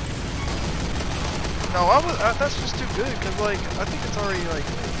 No, that's just too good, cause like, I think it's already like...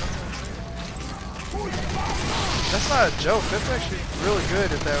 That's not a joke, that's actually really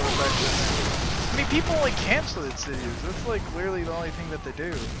good if that was actually... I mean, people like cancel it cities, that's like literally the only thing that they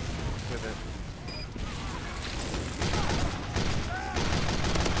do with it.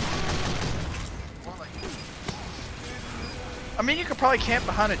 I mean, you could probably camp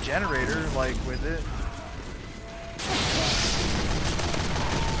behind a generator, like, with it.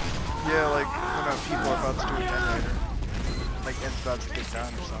 Yeah, like, when people are about to do a generator. Like, it's about to get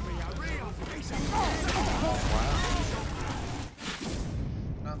done or something. Wow.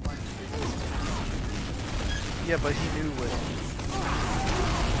 Not like Yeah, but he knew what.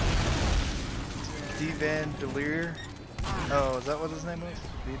 D. Van Deleer? Oh, is that what his name was?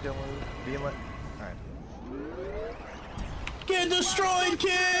 V. Deleer? Alright. Get destroyed,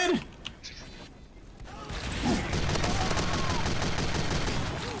 kid!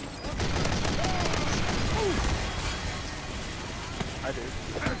 I do.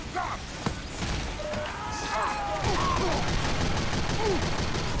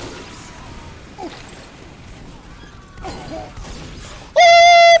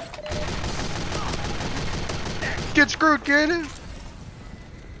 Get screwed, kid!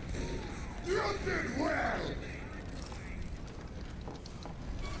 You did well!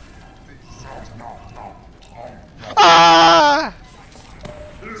 Ah!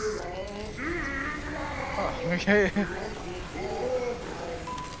 Oh, okay.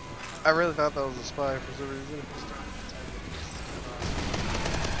 I really thought that was a spy for some reason.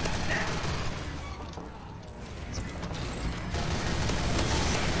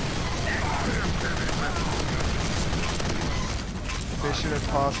 Mission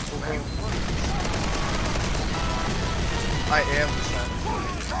Impossible. I am the sun.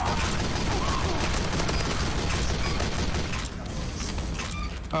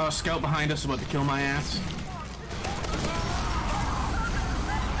 Scout behind us about to kill my ass.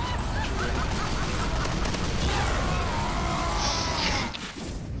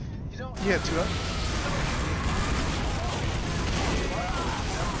 You have 2 up?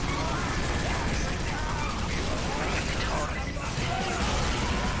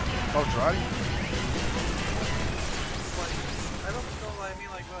 Oh, Drotty? I don't know what I mean,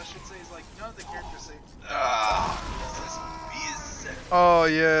 like, what I should say is, like, none of the characters say, Oh,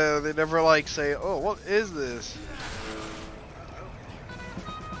 yeah, they never, like, say, oh, what is this?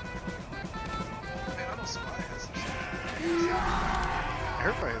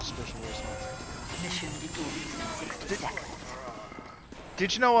 Everybody has special response. Mission begins in 60 seconds.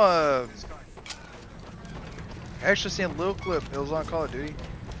 Did you know, I actually seen a little clip, it was on Call of Duty.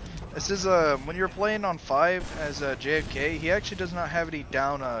 It says, when you're playing on 5 as JFK, he actually does not have any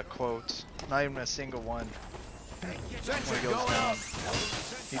down, quotes. Not even a single one. When he goes down.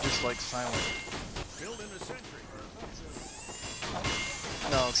 He just, like, silent.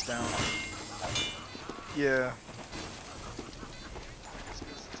 No, it's down. Yeah.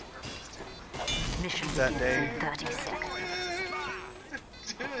 Mission That begins day. in 30 seconds.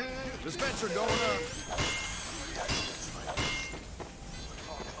 Dispenser going up.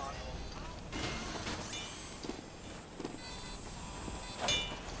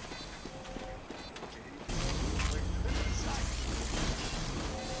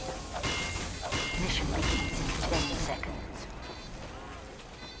 Mission begins in 10 seconds.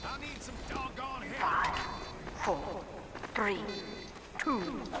 I need some doggone help. 5, 4, 3, 2,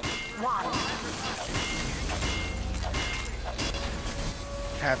 1.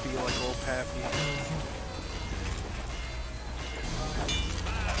 Happy like old Pappy.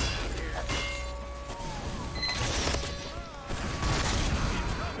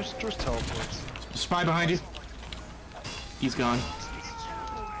 Just teleports. Spy behind you. He's gone.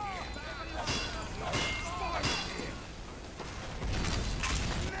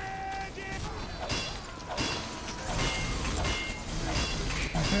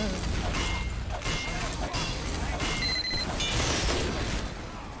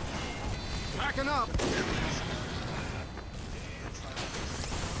 Backing up.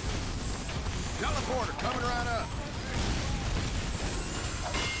 Teleporter coming right up.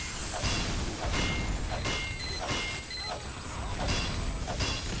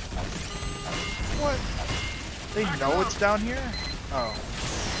 What? They know it's down here? Oh.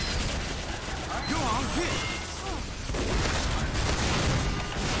 Go on, get.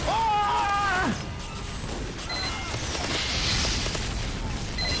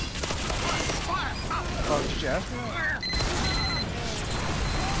 Oh, did you ask me that?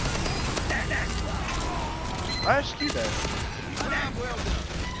 I asked you that.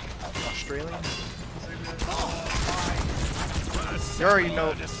 Australian? You already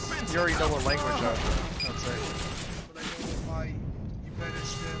know what language I'd say.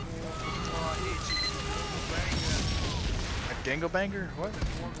 A dingo banger? What?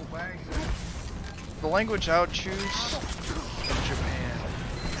 The language I would choose is Japan.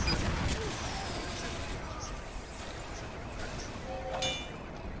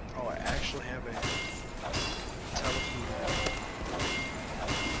 Oh, I actually have a teleporter.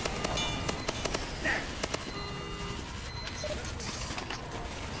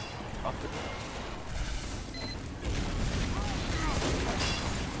 Up it.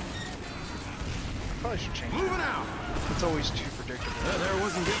 Probably should change it. Moving out. It's always too predictable. There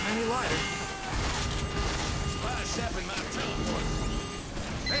wasn't getting any lighter. Spy sapping my teleport.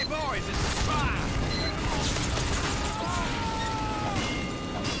 Hey boys, it's a spy.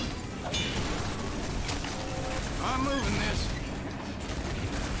 I'm moving this.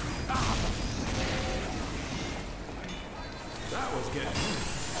 Ah. That was good.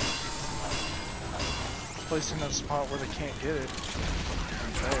 Placed in a spot where they can't get it.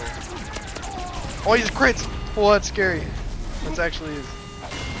 There. Oh, he's crits! Oh, that's scary. That's actually is.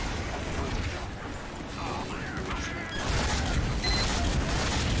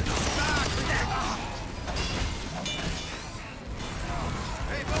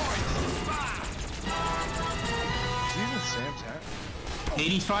 Hey boys, spy. Is he even Sam's hat?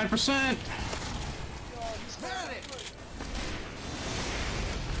 85%.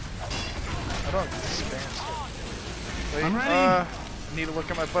 I don't spam stuff. Wait, I'm ready. need to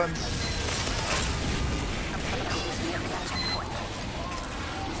look at my buttons.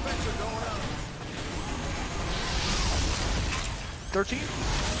 Dispenser going up. 13?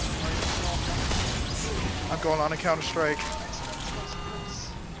 I'm going on a Counter-Strike.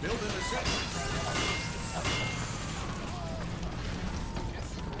 Building a sentry.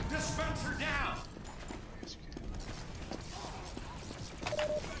 Dispenser down.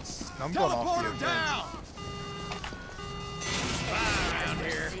 I'm going off the Teleporter event. down. Around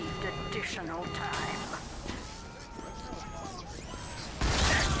here. Received additional time.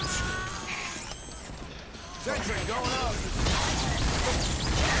 Sentry going up.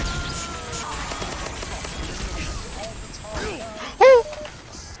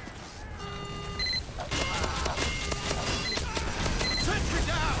 Sentry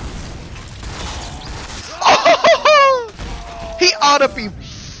down. He oughta be.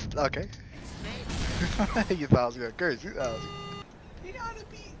 Okay. You thought I was gonna curse. You thought I was... He oughta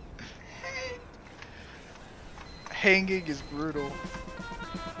be. hanging is brutal.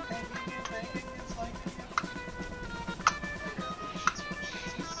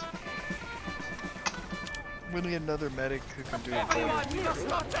 We need another medic who can do it better.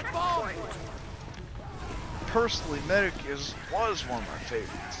 Personally, medic was one of my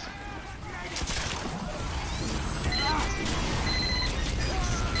favorites.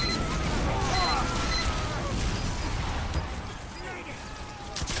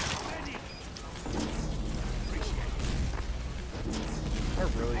 I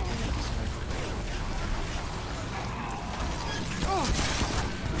really hate this sniper.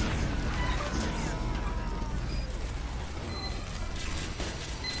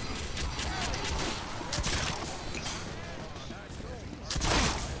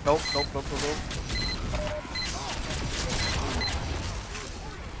 Nope, nope, nope, nope, nope.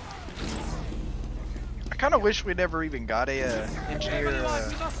 I kind of wish we never even got a engineer.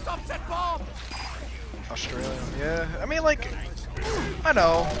 Australia, yeah. I mean, like, I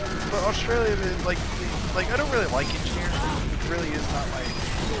know, but Australia, like I don't really like engineers. It really is not my.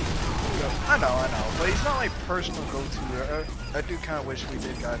 I know, but he's not my personal go-to. I do kind of wish we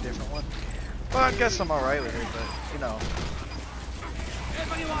did got a different one. Well, I guess I'm alright with it, but you know.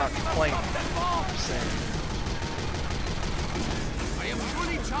 I'm not complaining. I'm just saying. I am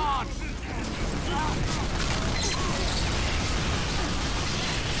fully charged.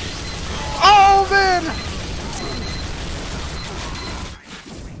 Oh man!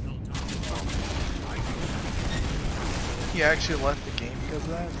 He actually left the game because of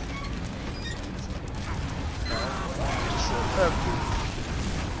that? No, just said, oh,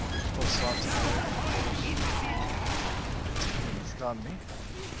 it's on me.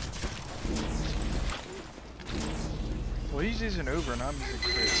 Well, he's using Uber and I'm using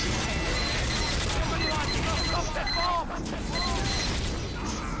Chris.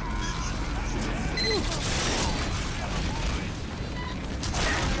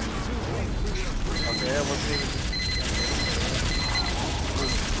 Okay, I wasn't even.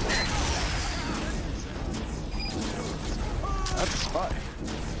 That's a spy.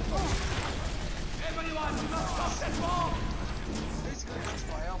 Basically, that's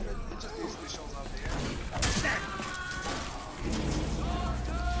my outfit. It just basically shows up there.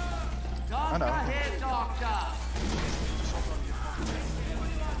 I know.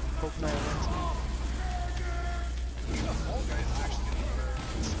 Hope no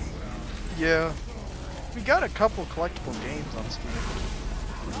yeah. We got a couple collectible games on Steam.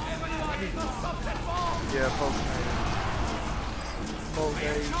 Yeah, Fortnite.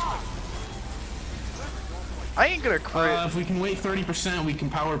 I ain't gonna crit. If we can wait 30%, we can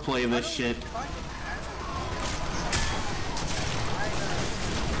power play this shit.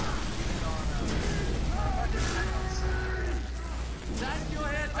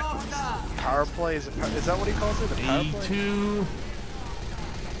 Power play is that what he calls it? The power play? A2.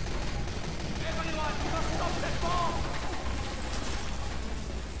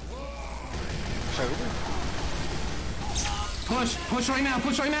 Shall we do? Push right now,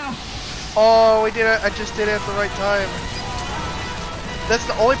 push right now. Oh, we did it. I just did it at the right time. That's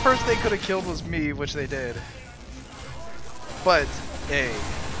the only person they could have killed was me, which they did. But, hey,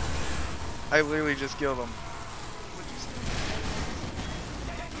 I literally just killed him.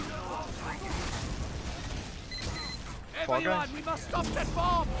 Fall Guys? We must stop that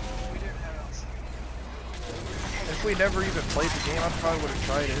bomb. If we never even played the game, I probably would have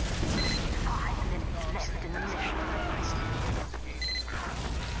tried it. 5 minutes left in the mission.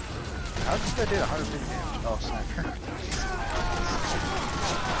 How did I do 150 damage? Oh, sniper.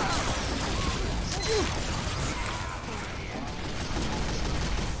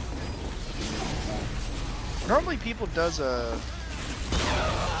 Normally people does a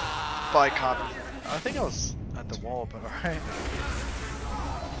buy copy. I think I was at the wall, but alright.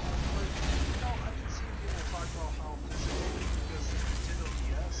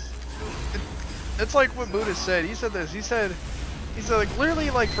 It's like what Buddha said. He said this. He said like literally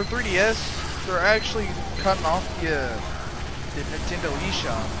like for 3DS, they're actually cutting off the Nintendo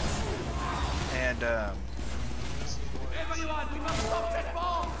eShop,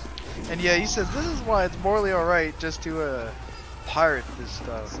 and yeah, he says this is why it's morally alright just to pirate this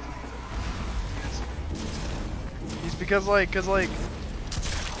stuff. He's because like,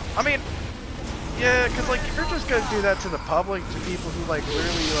 I mean, yeah, cause like if you're just gonna do that to the public, to people who like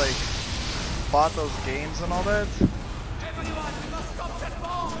literally like bought those games and all that.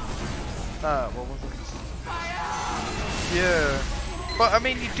 What was it? Yeah, but I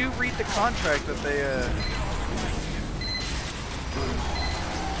mean, you do read the contract that they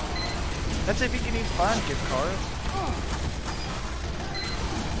that's if you can even find gift cards.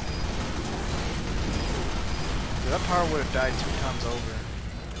 Dude, that power would have died 2 times over.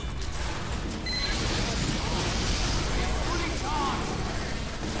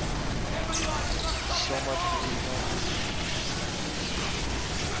 So much evil.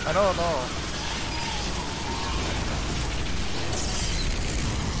 I don't know.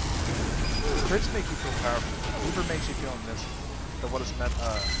 Crits make you feel powerful. Uber makes you feel invincible. What is meant,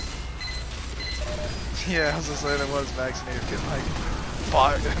 yeah, I was gonna say that was vaccinated get like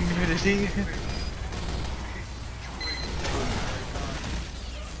bot immunity.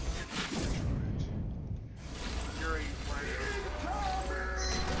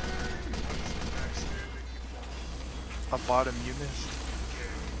 A bot immunist.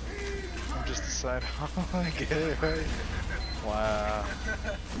 I'm just deciding. I get it, right? Wow.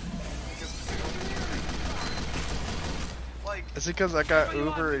 Like, is it because I got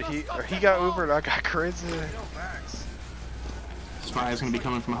Uber and he got Uber and I got crits? Spy is gonna be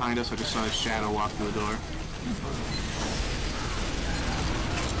coming from behind us. I just saw his shadow walk through the door.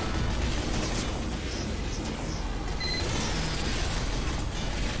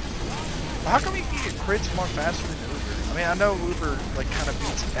 How come you can get crits more faster than Uber? I mean, I know Uber like kind of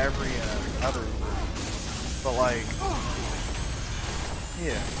beats every other Uber, but like,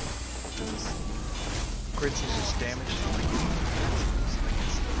 yeah, crits is just damage.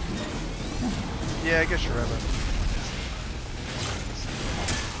 Yeah, I guess you're right.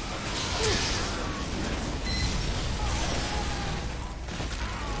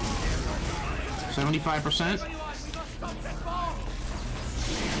 75%.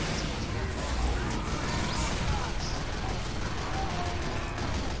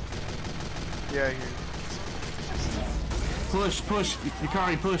 Yeah, I hear you. Push, push,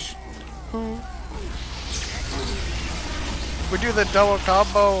 Yukari, push. We do the double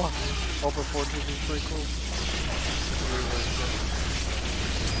combo. Open fortress is pretty cool.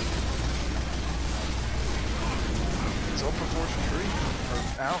 Is open fortress free or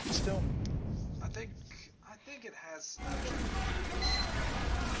out still? I think it has.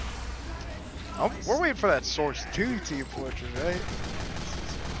 Oh, we're waiting for that Source 2 Team Fortress, right?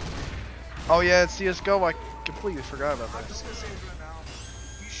 Oh yeah, it's CSGO. I completely forgot about I'm that. just gonna say it right now.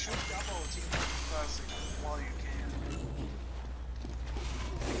 You should download Team Classic while you can,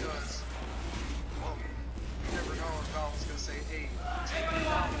 because well, you never know if Valve's gonna say, "Hey, take it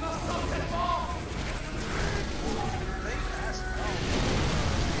down." They asked Valve.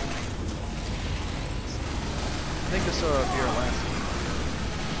 I think this will be our last.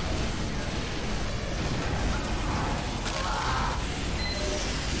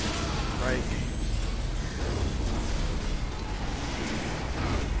 Right.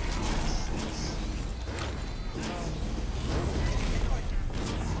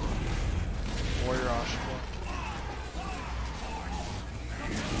 Warrior Oshawa.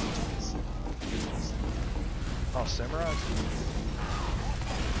 Oh, Samurai?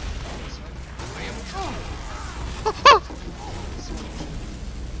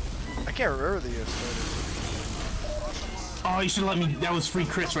 I can't remember the starter. Oh, you should let me. That was free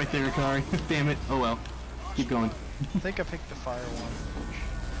crits right there, Yukari. Damn it. Oh well. Keep going. I think I picked the fire one.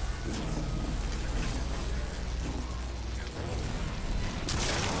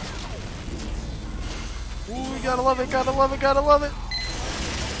 Ooh, you gotta love it, gotta love it, gotta love it!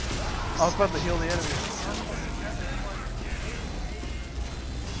 I was about to heal the enemy.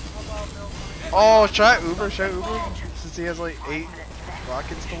 Oh, try Uber, since he has like 8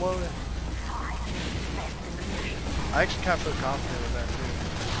 rockets to load. I actually kind of feel confident with that too.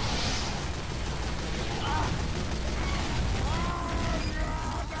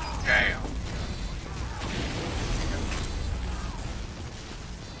 Damn.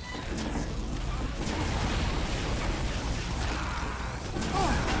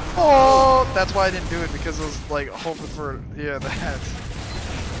 Oh, that's why I didn't do it, because I was like hoping for, yeah, that.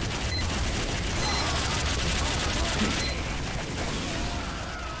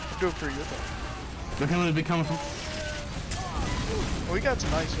 I'm doing pretty good though. They're coming to be coming from. Well, we got some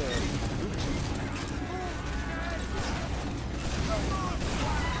nice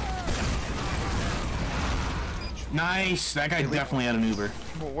Nice. That guy definitely had an Uber.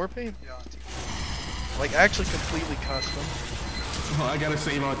 Warpaint? Like actually completely custom. Oh, I gotta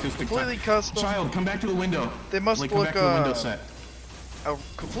save autistic. Completely custom. Child, come back to the window. They must like, look come back to the window set.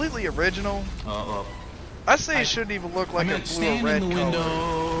 Completely original. Well. I say it shouldn't even look like a blue or red in the color.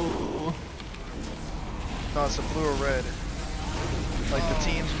 window. No, it's a blue or red. Like the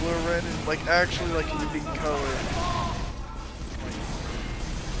team's blue or red. Like actually like a unique color.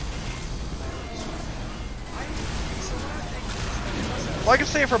 Well, I can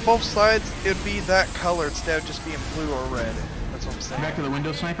say for both sides, it'd be that color instead of just being blue or red. That's what I'm saying. Back to the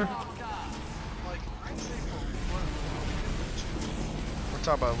window, sniper. Like, I'd say for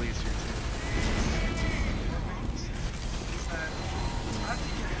talk about Elise here too. I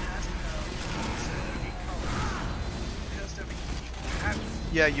think it has to have unique colors. It has to have a unique pattern.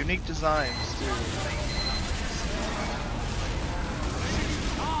 Yeah, unique designs too.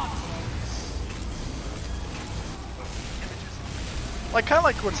 Like kind of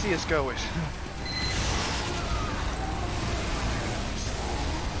like what CS:GO is.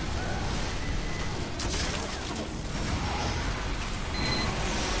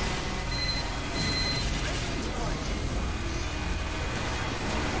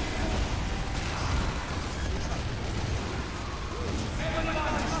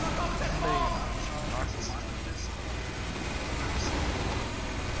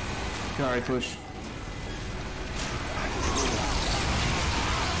 Alright, push.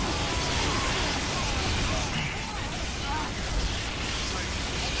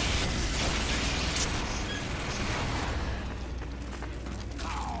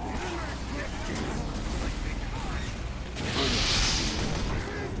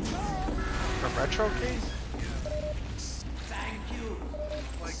 A retro case?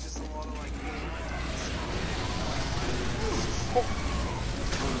 Like just a lot of like.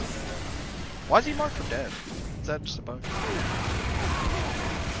 Why is he marked for dead? Is that just a bug?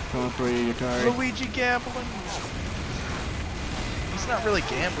 Coming for you, Yukari. Luigi gambling. He's not really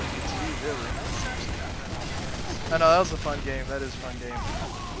gambling, it's you, really. I know, that was a fun game. That is a fun game.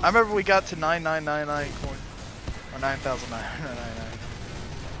 I remember we got to 9999 coin. Or 9,999.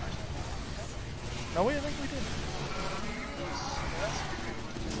 No, wait, I think we did.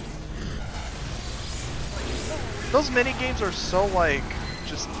 Those mini games are so like,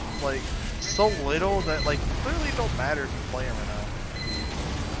 just like, so little that like literally don't matter if you play them or not.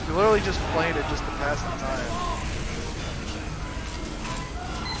 You're literally just playing it just to pass the time.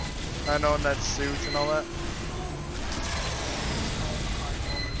 I know, in that suits and all that.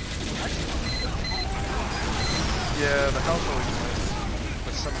 Yeah, the house always wins,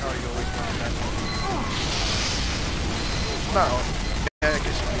 but somehow you always win that. No. Yeah, I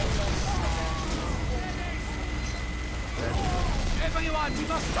guess you do. Everyone, we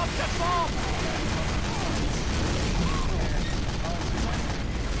must stop the bomb!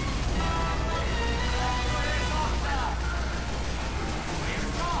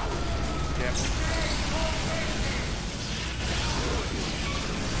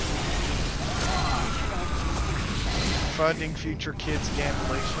 Funding future kids'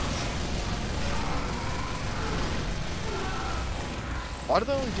 gambulations. Why do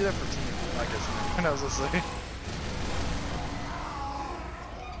they only do that for team? I guess when I was listening.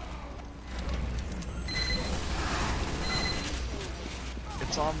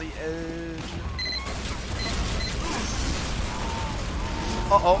 It's on the edge.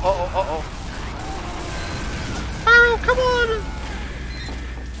 Uh-oh. Oh, come on!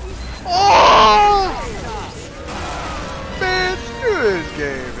 Oh! Man, screw this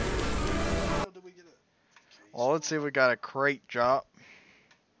game. Well, let's see if we got a crate drop.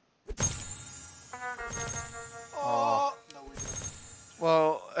 Oh.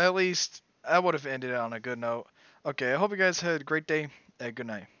 Well, at least I would have ended it on a good note. Okay, I hope you guys had a great day and good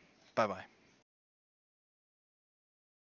night. Bye-bye.